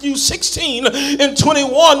in Matthew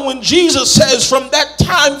 16:21 when Jesus says, from that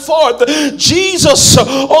time forth, Jesus,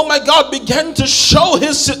 oh my God, began to show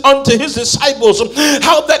unto his disciples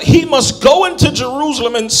how that he must go into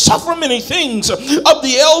Jerusalem and suffer many things of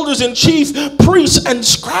the elders and chief priests and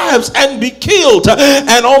scribes and be killed,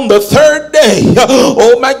 and on the 3rd day,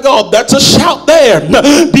 oh my God, that's a shout there,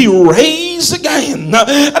 be raised again.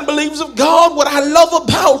 And believers of God, what I love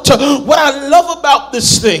about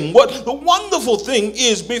this thing, what the wonderful thing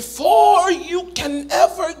is, before you can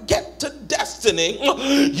ever get to destiny,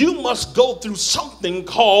 you must go through something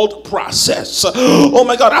called process. Oh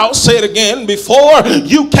my God, I'll say it again. Before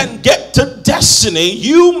you can get to destiny,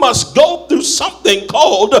 you must go through something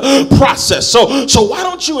called process. So why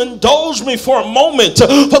don't you indulge me for a moment?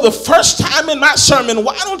 For the first time in my sermon,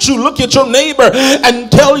 why don't you look at your neighbor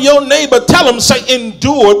and tell your neighbor, tell him, say,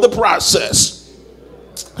 endure the process.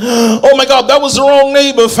 Oh my God, that was the wrong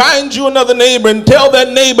neighbor. Find you another neighbor and tell that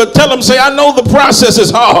neighbor, tell him, say, I know the process is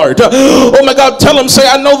hard. Oh my God, tell him, say,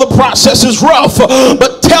 I know the process is rough.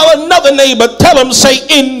 But tell another neighbor, tell him, say,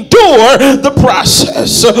 endure the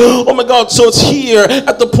process. Oh my God, so it's here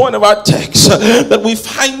at the point of our text that we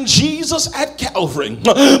find Jesus at Calvary.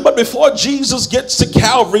 But before Jesus gets to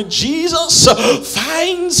Calvary, Jesus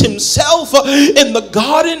finds himself in the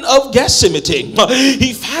Garden of Gethsemane.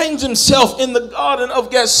 He finds himself in the Garden of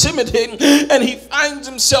Gethsemane, and he finds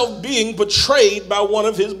himself being betrayed by one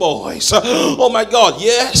of his boys. Oh my God,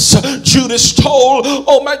 yes, Judas told,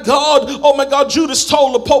 oh my God, Judas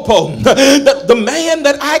told the popo that the man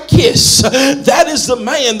that I kiss, that is the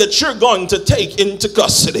man that you're going to take into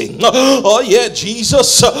custody. Oh yeah,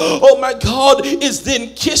 Jesus, oh my God, is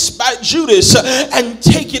then kissed by Judas and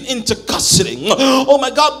taken into custody. custody. Oh my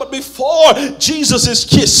God, but before Jesus is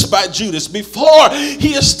kissed by Judas, before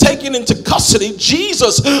he is taken into custody,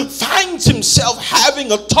 Jesus finds himself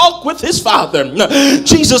having a talk with his father.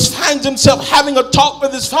 Jesus finds himself having a talk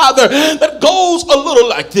with his father that goes a little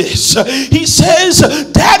like this. He says,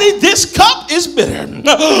 Daddy, this cup is bitter.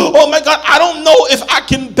 Oh my God, I don't know if I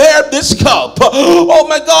can bear this cup. Oh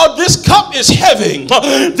my God, this cup is heavy.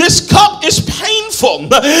 This cup is painful.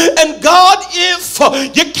 And God, if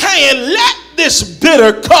you can, let this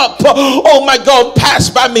bitter cup, oh my God, pass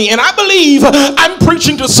by me. And I believe I'm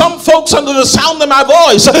preaching to some folks under the sound of my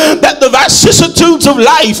voice that the vicissitudes of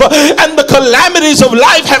life and the calamities of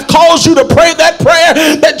life have caused you to pray that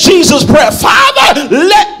prayer that Jesus prayed. Father,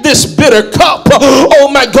 let this bitter cup,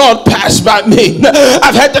 oh my God, pass by me.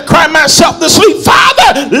 I've had to cry myself to sleep.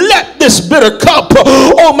 Father, let this bitter cup,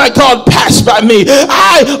 oh my God, pass by me.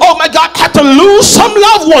 Oh my God, had to lose some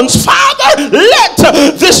loved ones. Father,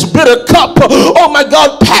 let this bitter cup, oh my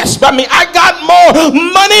God, pass by me. I got more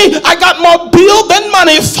money, I got more bill than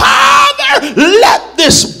money. Father, let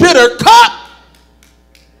this bitter cup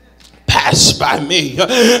pass by me.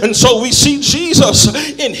 And so we see Jesus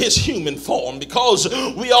in his human form, because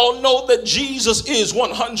we all know that Jesus is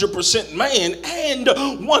 100% man and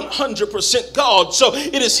 100% God. So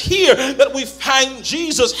it is here that we find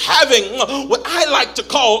Jesus having what I like to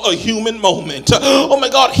call a human moment. Oh my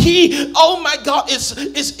God, he, oh my God, is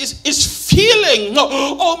feeling,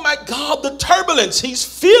 oh my God, the turbulence. He's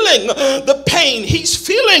feeling the pain. He's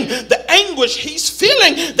feeling the anguish. He's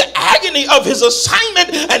feeling the agony of his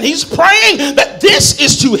assignment, and he's praying that this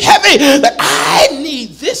is too heavy, that I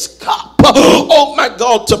need this cup, oh my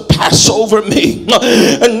God, to pass over me.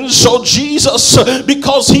 And so Jesus,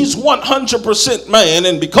 because he's 100% man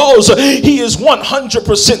and because he is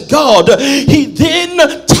 100% God, he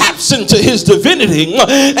then taps into his divinity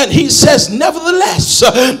and he says, nevertheless,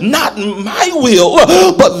 not my will,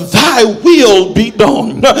 but thy will be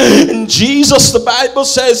done. And Jesus, the Bible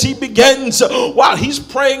says, he begins, while he's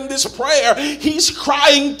praying this prayer, he's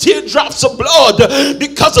crying teardrops of blood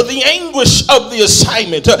because of the anguish of the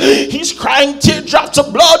assignment. He's crying teardrops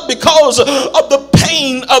of blood because of the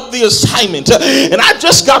pain of the assignment. And I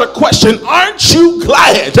just got a question. Aren't you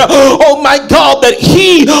glad, oh my God, that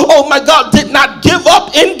he, oh my God, did not give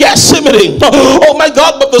up in Gethsemane? Oh my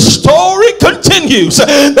God, but the story continues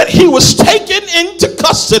that he was taken into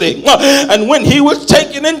custody. And when he was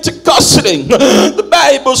taken into custody, the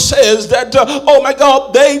Bible says that, oh my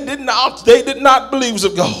God, they did not believe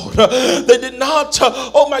of God. They did not,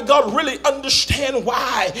 oh my God, really understand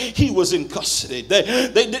why he was in custody.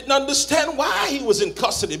 They didn't understand why he was in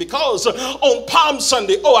custody, because on Palm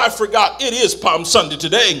Sunday, oh, I forgot, it is Palm Sunday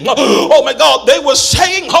today. Oh my God, they were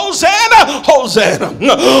saying, Hosanna, Hosanna.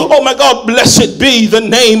 Oh my God, blessed be the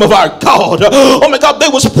name of our God. Oh my God, they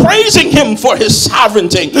was praising him for his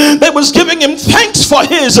sovereignty. They was giving him thanks for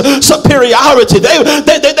his superiority.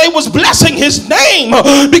 They was blessing his name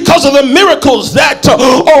because of the miracles that,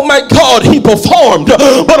 oh my God, he performed.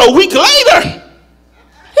 But a week later,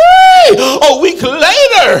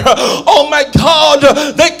 oh my God,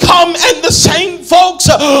 they come and the same folks,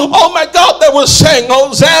 oh my God, that was saying,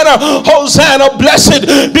 Hosanna, Hosanna,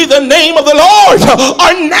 blessed be the name of the Lord,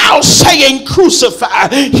 are now saying, crucify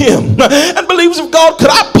him. And believers of God, could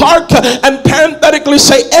I park and parenthetically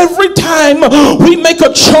say, every time we make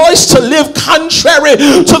a choice to live contrary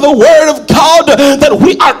to the word of God, that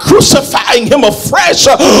we are crucifying him afresh,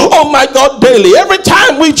 oh my God, daily. Every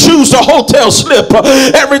time we choose the hotel slip,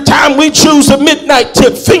 every time we choose the midnight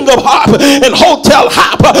tip, finger hop, and hotel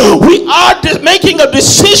hop, we are making a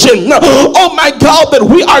decision, oh my God, that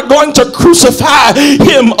we are going to crucify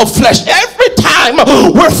him of flesh. Every time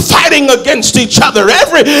we're fighting against each other,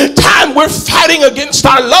 every time we're fighting against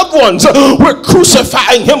our loved ones, we're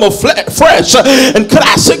crucifying him of flesh. And could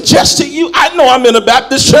I suggest to you, I know I'm in a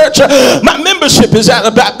Baptist church, my membership is at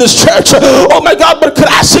a Baptist church, oh my God, but could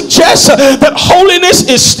I suggest that holiness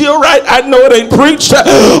is still right? I know it ain't preached,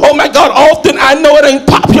 oh my God, often I know it ain't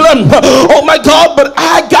popular, oh my God, but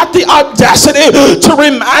I got the audacity to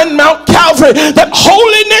remind Mt.Calvary that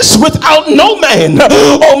holiness without no man,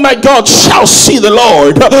 oh my God, shall see the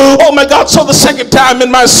Lord. Oh my God, so the second time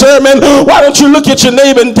in my sermon, why don't you look at your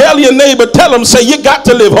neighbor and tell your neighbor, tell him, say, you got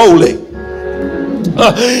to live holy.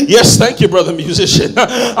 Yes, thank you, brother musician.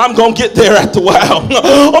 I'm gonna get there after a while.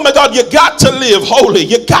 Oh my God, you got to live holy.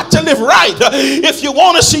 You got to live right. If you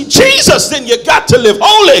want to see Jesus, then you got to live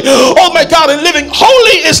holy. Oh my God, and living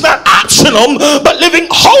holy is not optional, but living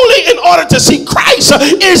holy in order to see Christ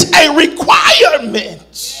is a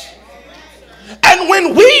requirement. And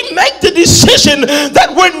when we make the decision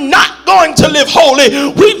that we're not going to live holy,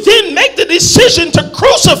 we then make the decision to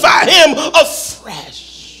crucify him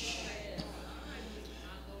afresh.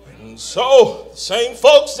 And so, the same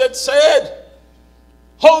folks that said,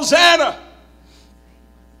 Hosanna,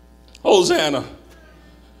 Hosanna,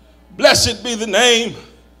 blessed be the name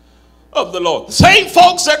of the Lord. The same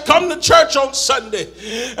folks that come to church on Sunday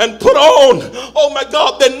and put on, oh my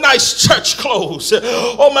God, their nice church clothes.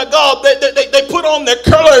 Oh my God, they put on their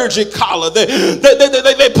clergy collar. They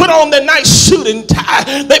put on their nice suit and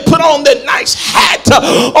tie. They put on their nice hat.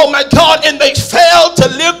 Oh my God, and they fail to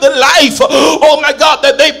live the life, oh my God,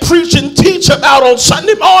 that they preach and teach about on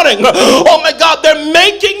Sunday morning. Oh my God, they're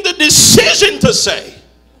making the decision to say,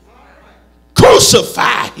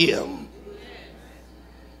 crucify him.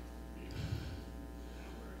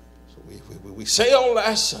 We say on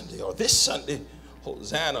last Sunday or this Sunday,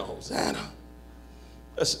 Hosanna, Hosanna.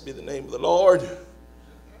 Blessed be the name of the Lord.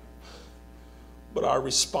 But our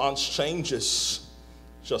response changes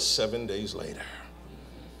just 7 days later.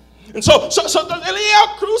 And so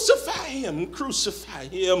yeah, crucify him, crucify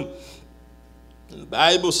him. And the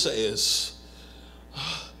Bible says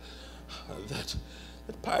that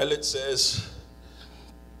Pilate says,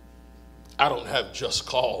 I don't have just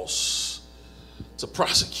cause to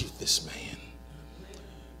prosecute this man.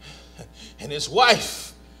 And his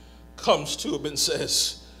wife comes to him and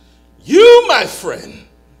says, you, my friend,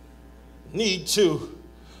 need to,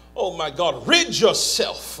 oh my God, rid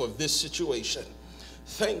yourself of this situation.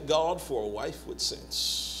 Thank God for a wife with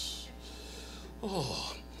sense.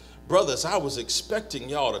 Oh, brothers, I was expecting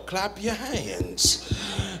y'all to clap your hands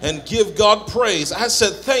and give God praise. I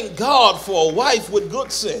said, thank God for a wife with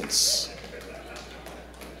good sense.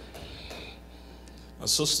 My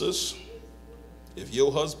sisters, if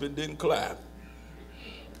your husband didn't clap,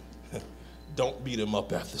 don't beat him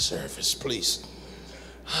up after service, please.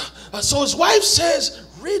 So his wife says,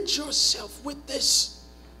 rid yourself with this.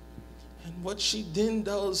 And what she then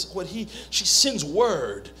does, she sends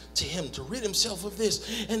word to him to rid himself of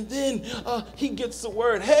this. And then he gets the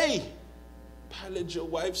word, hey, Pilate, your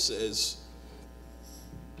wife says,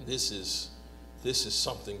 this is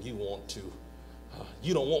something you want to,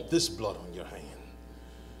 you don't want this blood on your hand.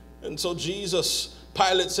 And so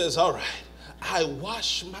Pilate says, all right, I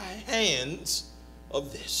wash my hands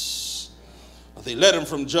of this. They led him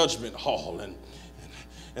from judgment hall.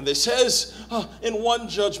 And they says, in one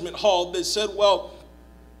judgment hall, they said, well,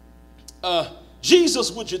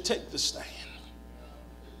 Jesus, would you take the stand?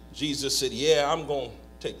 Jesus said, yeah, I'm going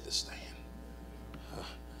to take the stand.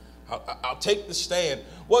 I'll take the stand.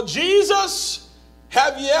 Well, Jesus,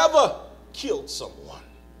 have you ever killed someone?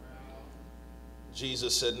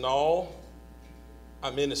 Jesus said, no,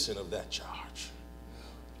 I'm innocent of that charge.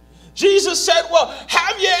 Jesus said, well,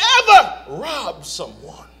 have you ever robbed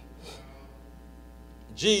someone?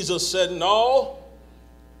 Jesus said, no,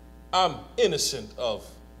 I'm innocent of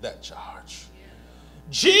that charge.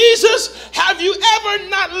 Jesus, have you ever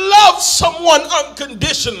not loved someone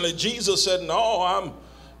unconditionally? Jesus said, no,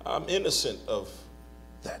 I'm innocent of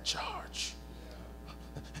that charge.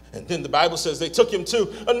 And then the Bible says they took him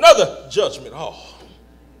to another judgment hall.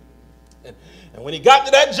 And when he got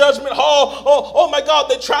to that judgment hall, oh my God,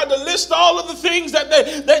 they tried to list all of the things that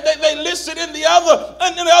they listed in the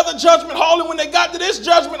other judgment hall. And when they got to this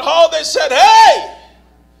judgment hall, they said, hey,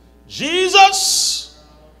 Jesus,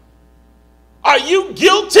 are you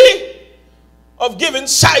guilty of giving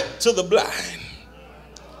sight to the blind?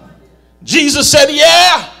 Jesus said,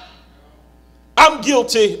 yeah, I'm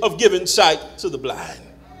guilty of giving sight to the blind.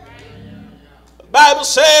 Bible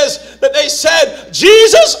says that they said,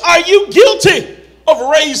 Jesus, are you guilty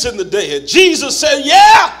of raising the dead? Jesus said,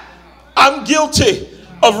 yeah, I'm guilty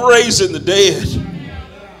of raising the dead.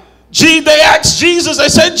 They asked Jesus, they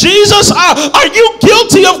said, Jesus, are you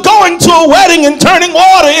guilty of going to a wedding and turning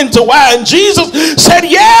water into wine? Jesus said,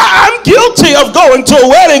 yeah, I'm guilty of going to a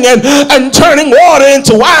wedding and turning water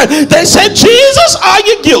into wine. They said, Jesus, are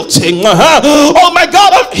you guilty? Oh my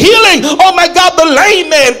God, of healing, oh my God, the lame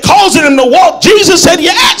man, causing him to walk. Jesus said,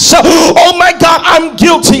 yes, oh my God, I'm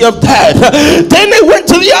guilty of that. Then they went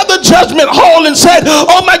to the other judgment hall and said,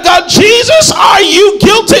 oh my God, Jesus, are you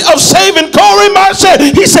guilty of saving Corey Marshall?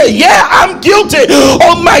 He said, yeah, I'm guilty,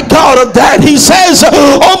 oh my God, of that. He says,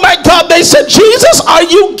 oh my God, they said, Jesus, are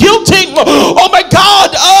you guilty, oh my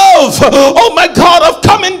God, of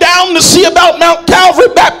coming down to see about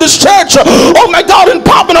Mt.Calvary Baptist Church, oh my God, and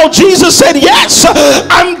popping know, Jesus said, yes,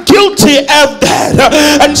 I'm guilty of that.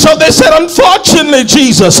 And so they said, unfortunately,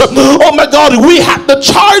 Jesus, oh my God, we have to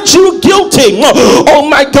charge you guilty. Oh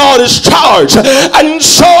my God, is charged. And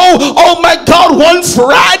so, oh my God, one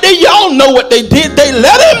Friday, y'all know what they did. They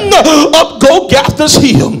let him up Golgotha's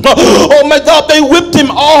hill. Oh my God, they whipped him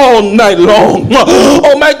all night long.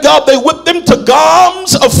 Oh my God, they whipped him to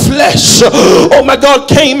gums of flesh. Oh my God,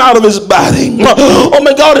 came out of his body. Oh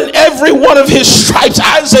my God, in every one of his stripes,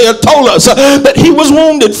 Isaiah told us that he was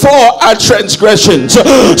wounded for our transgressions.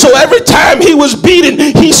 So every time he was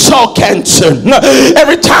beaten, he saw cancer.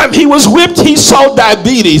 Every time he was whipped, he saw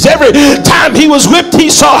diabetes. Every time he was whipped, he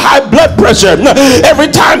saw high blood pressure. Every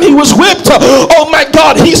time he was whipped, oh my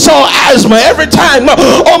God, he saw asthma. Every time,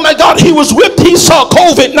 oh my God, he was whipped, he saw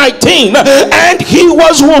COVID-19, and he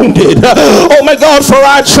was wounded, oh my God, for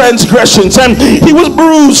our transgressions, and he was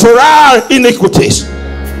bruised for our iniquities.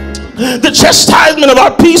 The chastisement of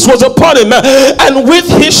our peace was upon him, and with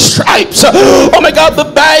his stripes, oh my God, the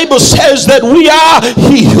Bible says that we are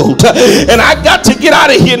healed. And I got to get out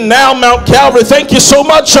of here now, Mount Calvary. Thank you so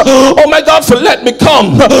much, oh my God, for letting me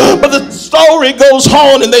come. But the story goes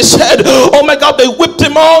on, and they said, oh my God, they whipped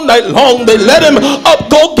him all night long. They let him up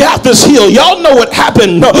Golgotha's hill. Y'all know what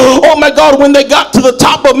happened. Oh my God, when they got to the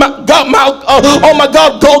top of Golgotha,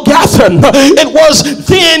 it was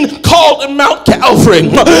then called Mount Calvary.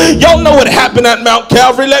 Y'all know what happened at Mount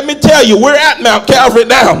Calvary. Let me tell you, we're at Mount Calvary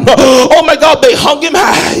now. Oh my God, they hung him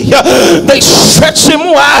high. They stretched him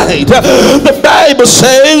wide. The Bible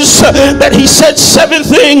says that he said 7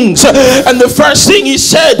 things. And the first thing he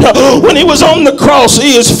said when he was on the cross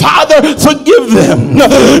is, Father, forgive them,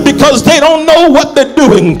 because they don't know what they're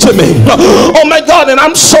doing to me. Oh my God, and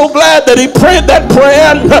I'm so glad that he prayed that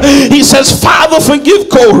prayer. He says, Father, forgive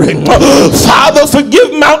Corey. Father,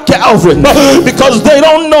 forgive Mount Calvary, because they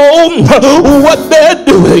don't know what they're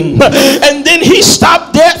doing. And then he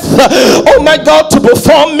stopped death, oh my God, to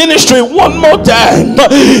perform ministry one more time.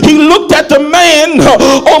 He looked at the man,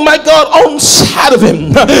 oh my God, on side of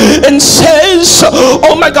him, and says,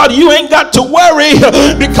 oh my God, you ain't got to worry,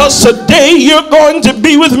 because today you're going to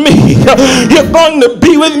be with me. You're going to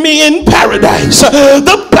be with me in paradise.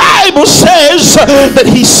 The Bible says that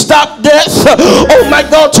he stopped death, oh my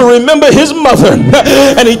God, to remember his mother.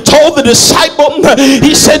 And he told the disciple,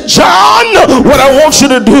 he said, John, what I want you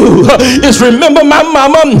to do is remember my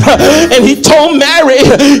mama. And he told Mary,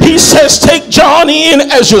 he says, take John in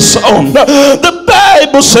as your son. The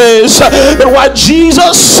Bible says that while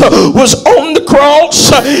Jesus was on the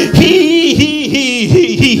cross, he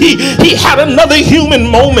had another human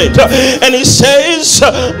moment, and he says,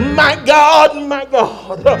 my God,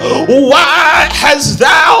 why hast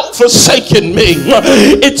thou forsaken me?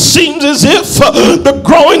 It seems as if the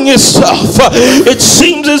growing is tough. It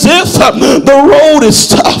seems as if the road is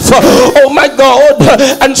tough. Oh my God.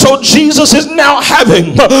 And so Jesus is now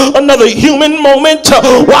having another human moment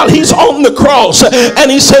while he's on the cross,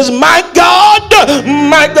 and he says, my God,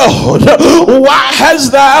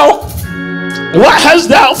 why hast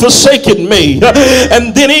thou forsaken me?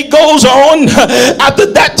 And then he goes on after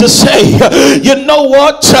that to say, you know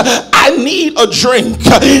what? I need a drink.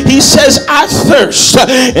 He says, I thirst.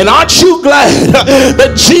 And aren't you glad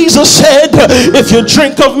that Jesus said, if you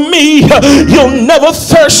drink of me, you'll never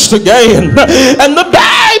thirst again? And the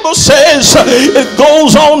Bible says, it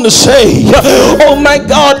goes on to say, oh my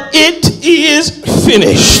God, it is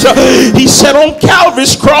finished. He said on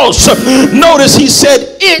Calvary's cross, notice he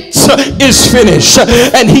said, it is finished.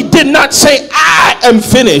 And he did not say, I am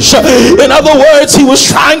finished. In other words, he was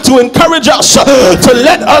trying to encourage us to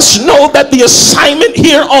let us know that the assignment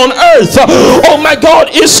here on earth, oh my God,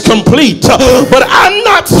 is complete. But I'm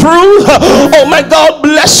not through, oh my God,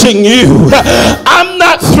 blessing you. I'm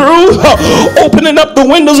not through opening up the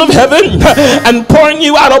windows of heaven and pouring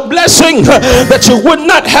you out a blessing that you would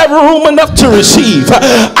not have room enough to receive.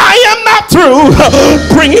 I am not through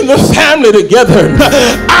bringing the family together.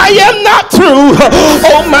 I am not through,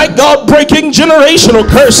 oh my God, breaking generational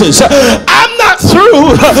curses. I'm not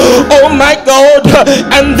through, oh my God.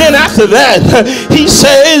 And then after that, he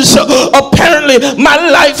says, apparently my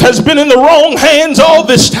life has been in the wrong hands all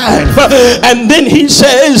this time. And then he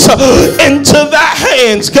says, into thy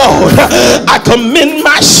hands, God, I commend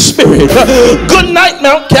my spirit. Good night,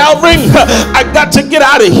 Mount Calvary. I got to get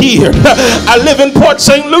out of here. I live in Port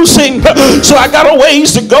St. Lucie, so I got a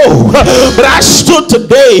ways to go. But I stood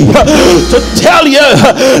today to tell you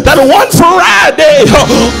that one Friday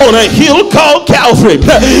on a hill called Calvary,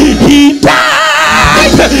 he died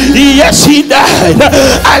died. Yes, he died.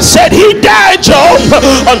 I said he died, Joe,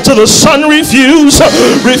 until the sun refused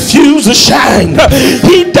to shine.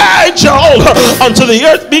 He died, Joe, until the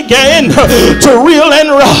earth began to reel and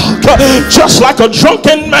rock, just like a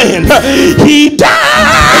drunken man. He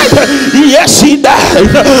died. Yes, he died,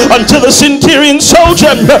 until the centurion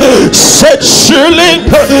soldier said, surely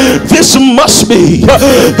this must be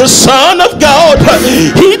the Son of God.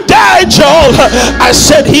 He died, Joel. I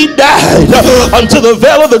said he died until the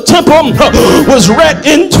veil of the temple was red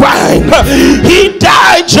entwined. He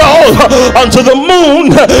died, Joel, until the moon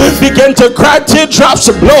began to cry teardrops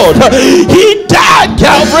of blood. He died,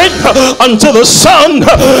 Calvary, until the sun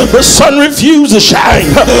refused to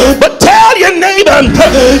shine. But tell your neighbor,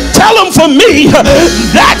 tell him for me,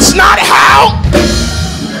 that's not how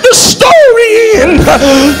the story ends.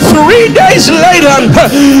 3 days later,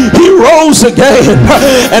 he rose again.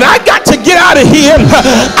 And I got to get out of here.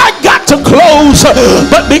 I got to close.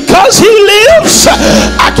 But because he lives,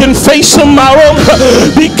 I can face tomorrow.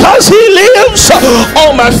 Because he lives,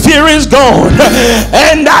 all my fear is gone.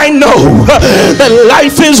 And I know that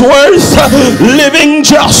life is worth living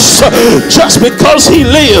just because he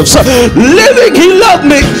lives. Living, he loved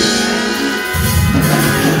me.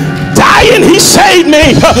 Dying, he saved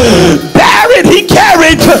me. Buried, he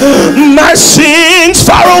carried my sins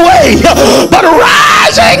far away. But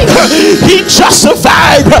rising, he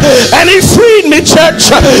justified. And he freed me, church.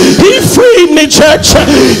 He freed me, church.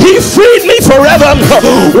 He freed me forever.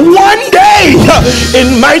 One day, it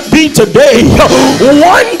might be today.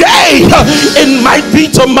 One day, it might be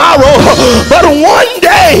tomorrow. But one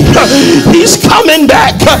day, he's coming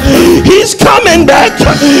back. He's coming back.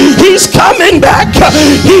 He's coming back.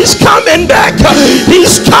 He's coming back.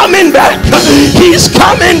 He's coming back. He's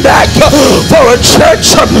coming back for a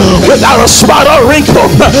church without a spot or wrinkle.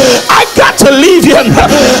 I got to leave you.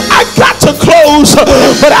 I got to close.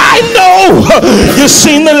 But I know you've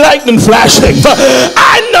seen the lightning flashing.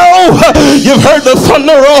 I know you've heard the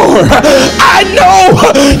thunder roar. I know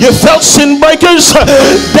you felt sin breakers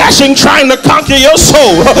dashing, trying to conquer your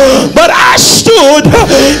soul. But I stood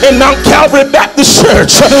in Mt.Calvary Baptist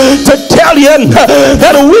Church to tell you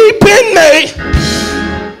that weeping may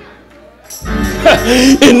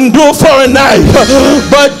endure for a night,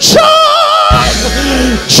 but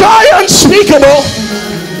joy unspeakable.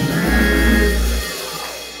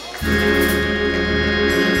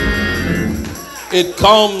 It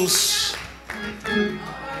comes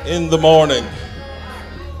in the morning.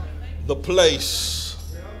 The place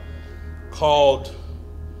called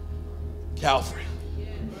Calvary.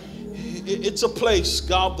 It's a place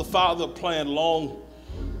God the Father planned long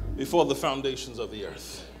before the foundations of the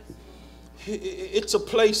earth. It's a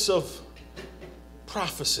place of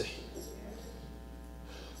prophecy.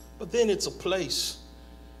 But then it's a place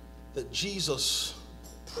that Jesus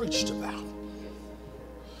preached about.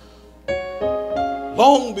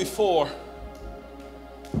 Long before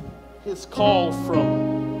his call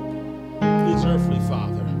from his earthly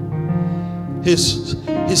father,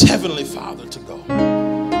 his heavenly Father to go.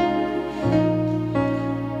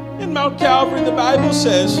 In Mount Calvary, the Bible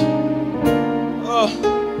says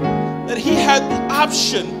that he had the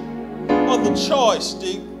option or the choice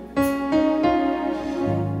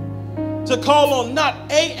to call on not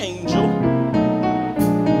an angel,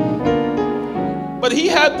 but he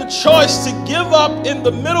had the choice to give up in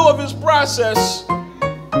the middle of his process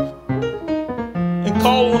and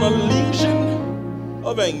call on a legion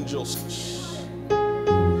of angels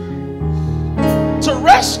to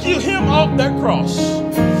rescue him off that cross.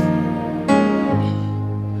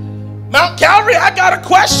 Mount Calvary, I got a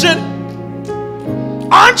question.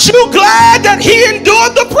 Aren't you glad that he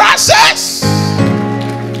endured the process?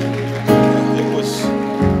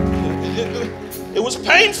 It was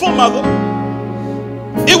painful, mother.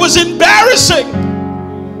 It was embarrassing.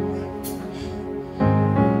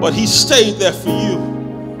 But he stayed there for you.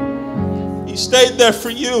 He stayed there for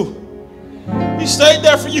you. He stayed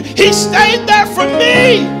there for you. He stayed there for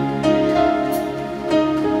me.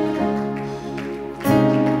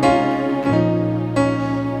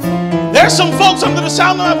 There's some folks under the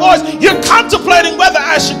sound of my voice, you're contemplating whether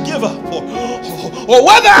I should give up or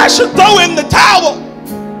whether I should throw in the towel.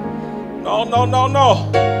 No, no, no, no.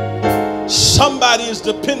 Somebody is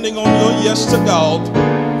depending on your yes to God.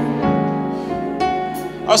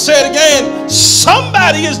 I'll say it again.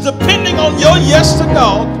 Somebody is depending on your yes to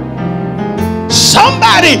God.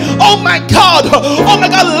 Somebody, oh my God,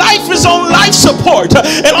 life is on life support.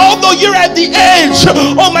 And although you're at the edge,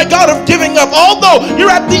 oh my God, of giving up, although you're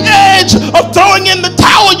at the edge of throwing in the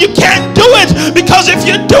towel, you can't do it, because if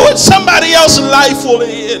you do it, somebody else's life will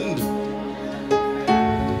end.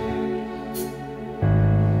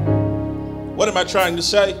 What am I trying to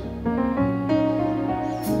say?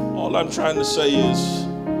 All I'm trying to say is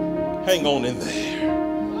hang on in there.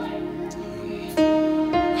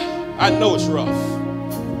 I know it's rough.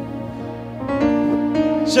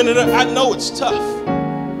 Senator, I know it's tough.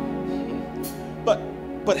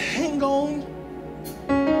 But hang on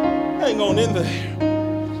in there.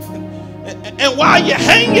 And while you're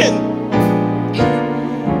hanging,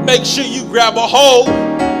 make sure you grab a hold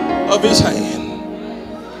of his hand.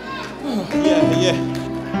 Oh, yeah.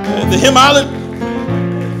 The hymnology,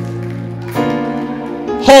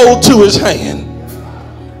 hold to his hand.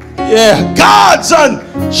 Yeah, God's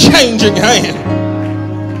unchanging hand.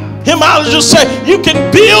 Hymnologists say you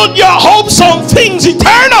can build your hopes on things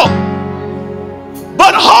eternal,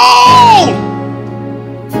 but hold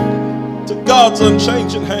to God's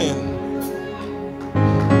unchanging hand.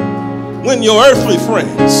 When your earthly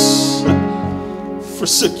friends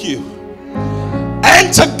forsook you,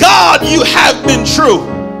 and to God you have been true,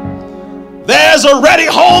 there's a ready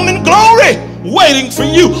home in glory waiting for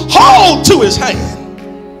you. Hold to his hand.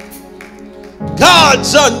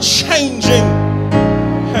 God's unchanging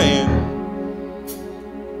hand.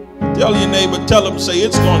 Tell your neighbor, tell him, say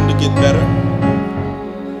it's going to get better.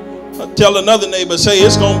 Tell another neighbor, say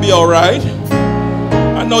it's going to be all right.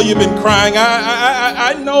 I know you've been crying.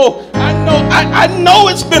 I know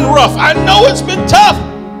it's been rough. I know it's been tough.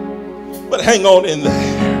 But hang on in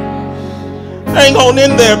there. Hang on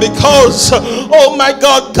in there, because, oh my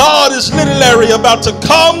God, God is literally about to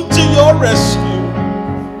come to your rescue.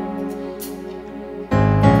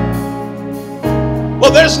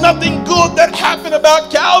 Well, there's nothing good that happened about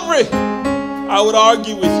Calvary. I would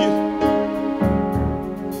argue with you.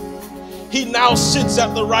 He now sits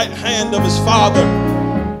at the right hand of his Father.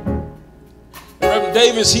 Reverend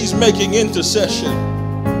Davis, he's making intercession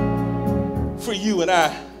for you and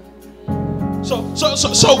I. So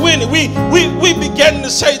when we begin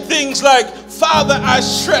to say things like, Father, I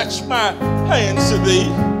stretch my hands to thee.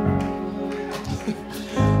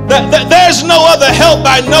 There's no other help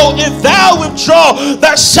I know. If thou withdraw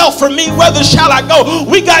thyself from me, whither shall I go?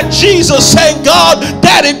 We got Jesus saying, God,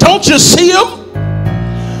 Daddy, don't you see him?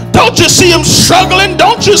 Don't you see him struggling?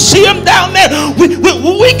 Don't you see him down there?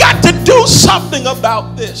 We got to do something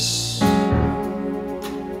about this.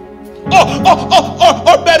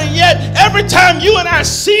 Or better yet, every time you and I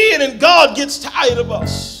see it and God gets tired of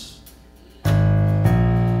us.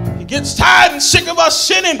 He gets tired and sick of us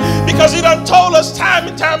sinning because he done told us time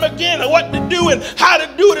and time again what to do and how to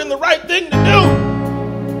do it and the right thing to do.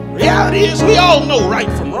 Reality is we all know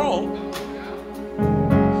right from wrong.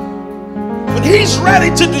 When he's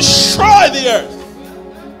ready to destroy the earth,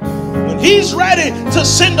 when he's ready to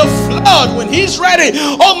send a flood, when he's ready,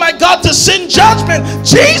 oh my God, to send judgment,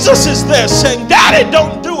 Jesus is there saying, Daddy,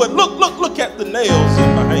 don't do it. Look at the nails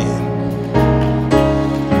in my hand.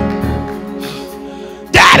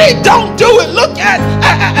 Daddy, don't do it. Look at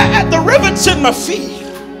the rivets in my feet.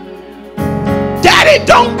 Daddy,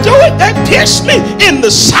 don't do it. They pierced me in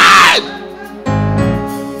the side.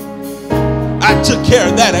 I took care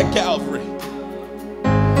of that at Calvary.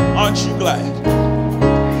 Aren't you glad?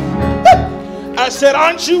 I said,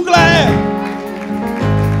 aren't you glad?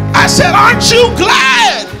 I said, aren't you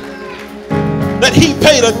glad that he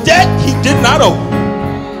paid a debt he did not owe?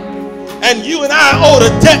 And you and I owed a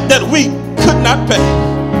debt that we could not pay.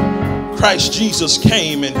 Christ Jesus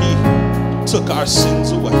came and he took our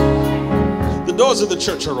sins away. The doors of the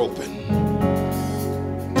church are open.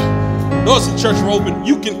 The doors of the church are open.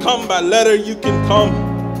 You can come by letter. You can come.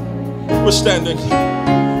 We're standing.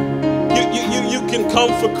 You can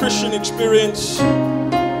come for Christian experience, or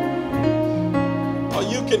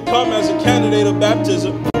you can come as a candidate of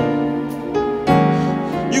baptism.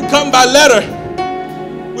 You come by letter,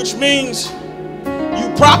 which means you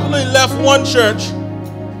properly left one church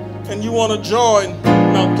and you want to join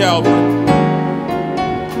Mt.Calvary.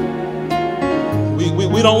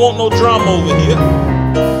 We don't want no drama over here.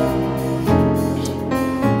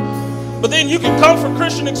 But then you can come for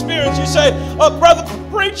Christian experience. You say, brother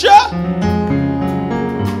preacher,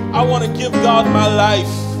 I want to give God my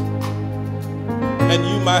life and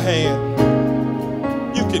you my hand.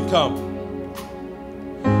 You can come.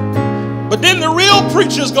 But then the real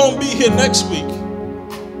preacher's going to be here next week.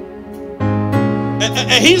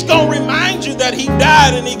 And he's going to remind you that he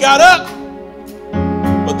died and he got up.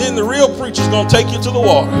 But then the real preacher's going to take you to the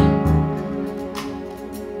water.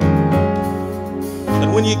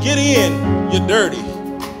 And when you get in, you're dirty.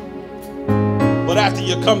 But after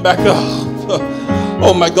you come back up,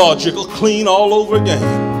 oh my God, you're clean all over again.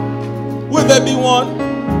 Will there be one?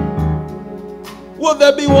 Will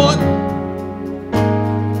there be one?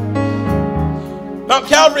 Mount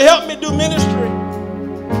Calvary, help me do ministry.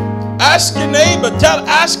 Ask your neighbor,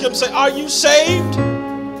 ask him, say, are you saved?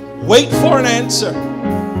 Wait for an answer.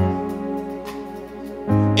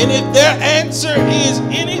 And if their answer is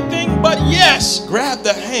anything but yes, grab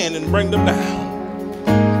their hand and bring them down.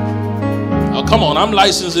 Oh, come on, I'm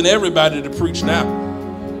licensing everybody to preach now.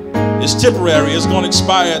 It's temporary. It's going to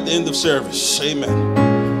expire at the end of service. Amen.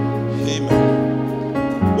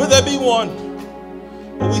 Amen. Will there be one?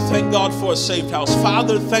 Well, we thank God for a saved house.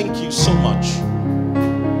 Father, thank you so much.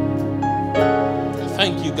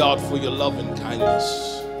 Thank you, God, for your love and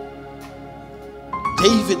kindness.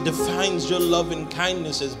 David defines your love and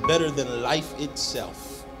kindness as better than life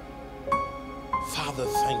itself. Father,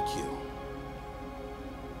 thank you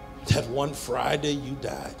that one Friday you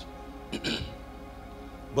died.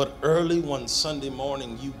 But early one Sunday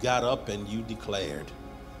morning, you got up and you declared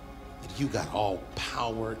that you got all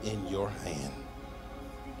power in your hand.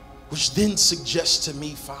 Which then suggests to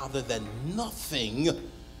me, Father, that nothing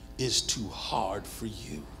is too hard for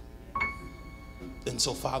you. And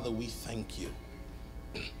so, Father, we thank you.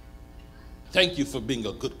 Thank you for being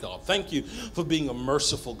a good God. Thank you for being a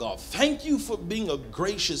merciful God. Thank you for being a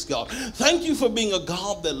gracious God. Thank you for being a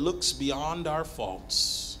God that looks beyond our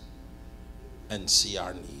faults and see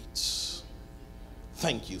our needs.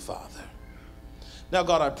 Thank you, Father. Now,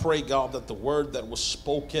 God, I pray, God, that the word that was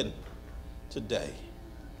spoken today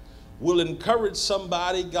will encourage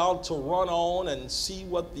somebody, God, to run on and see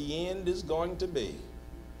what the end is going to be.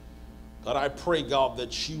 God, I pray, God,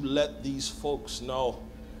 that you let these folks know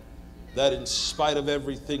that in spite of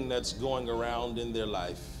everything that's going around in their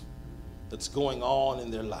life, that's going on in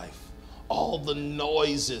their life, all the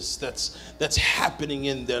noises that's happening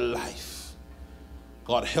in their life,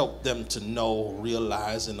 God, help them to know,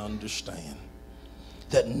 realize, and understand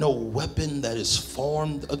that no weapon that is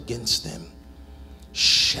formed against them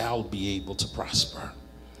shall be able to prosper.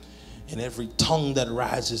 And every tongue that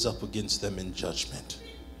rises up against them in judgment,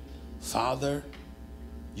 Father,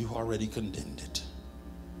 you already condemned it.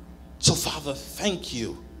 So, Father, thank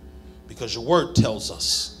you, because your word tells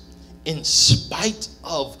us, in spite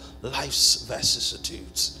of life's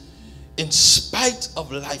vicissitudes, in spite of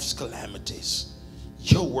life's calamities,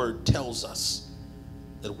 your word tells us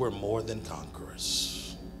that we're more than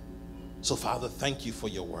conquerors. So, Father, thank you for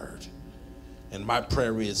your word. And my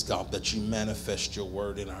prayer is, God, that you manifest your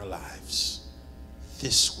word in our lives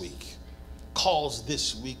this week. Cause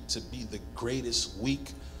this week to be the greatest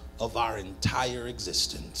week of our entire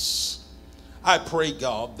existence. I pray,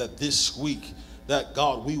 God, that this week, that,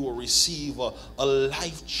 God, we will receive a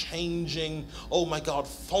life-changing, oh my God,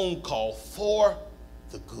 phone call for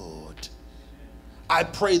the good. I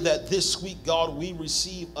pray that this week, God, we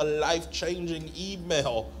receive a life-changing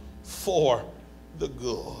email for the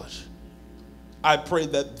good. I pray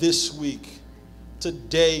that this week,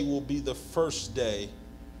 today will be the first day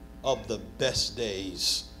of the best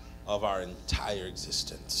days of our entire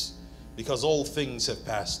existence, because old things have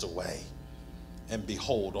passed away, and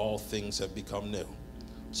behold, all things have become new.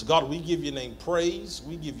 So, God, we give your name praise,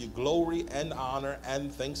 we give you glory and honor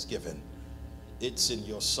and thanksgiving. It's in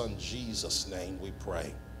your Son Jesus' name we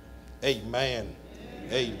pray. Amen,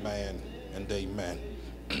 amen, and amen.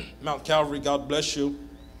 Mount Calvary, God bless you.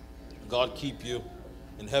 God keep you,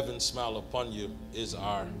 and heaven smile upon you is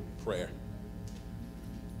our prayer.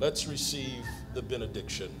 Let's receive the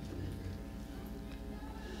benediction.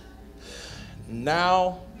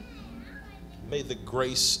 Now, may the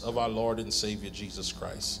grace of our Lord and Savior Jesus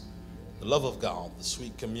Christ, the love of God, the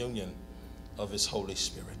sweet communion of his Holy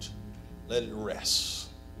Spirit, let it rest,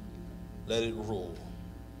 let it rule,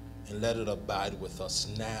 and let it abide with us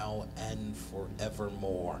now and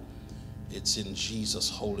forevermore. It's in Jesus'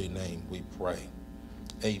 holy name we pray.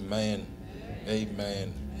 Amen,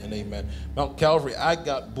 amen, and amen. Mount Calvary, I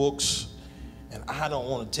got books, and I don't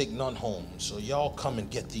want to take none home. So y'all come and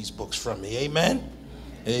get these books from me. Amen,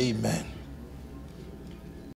 amen.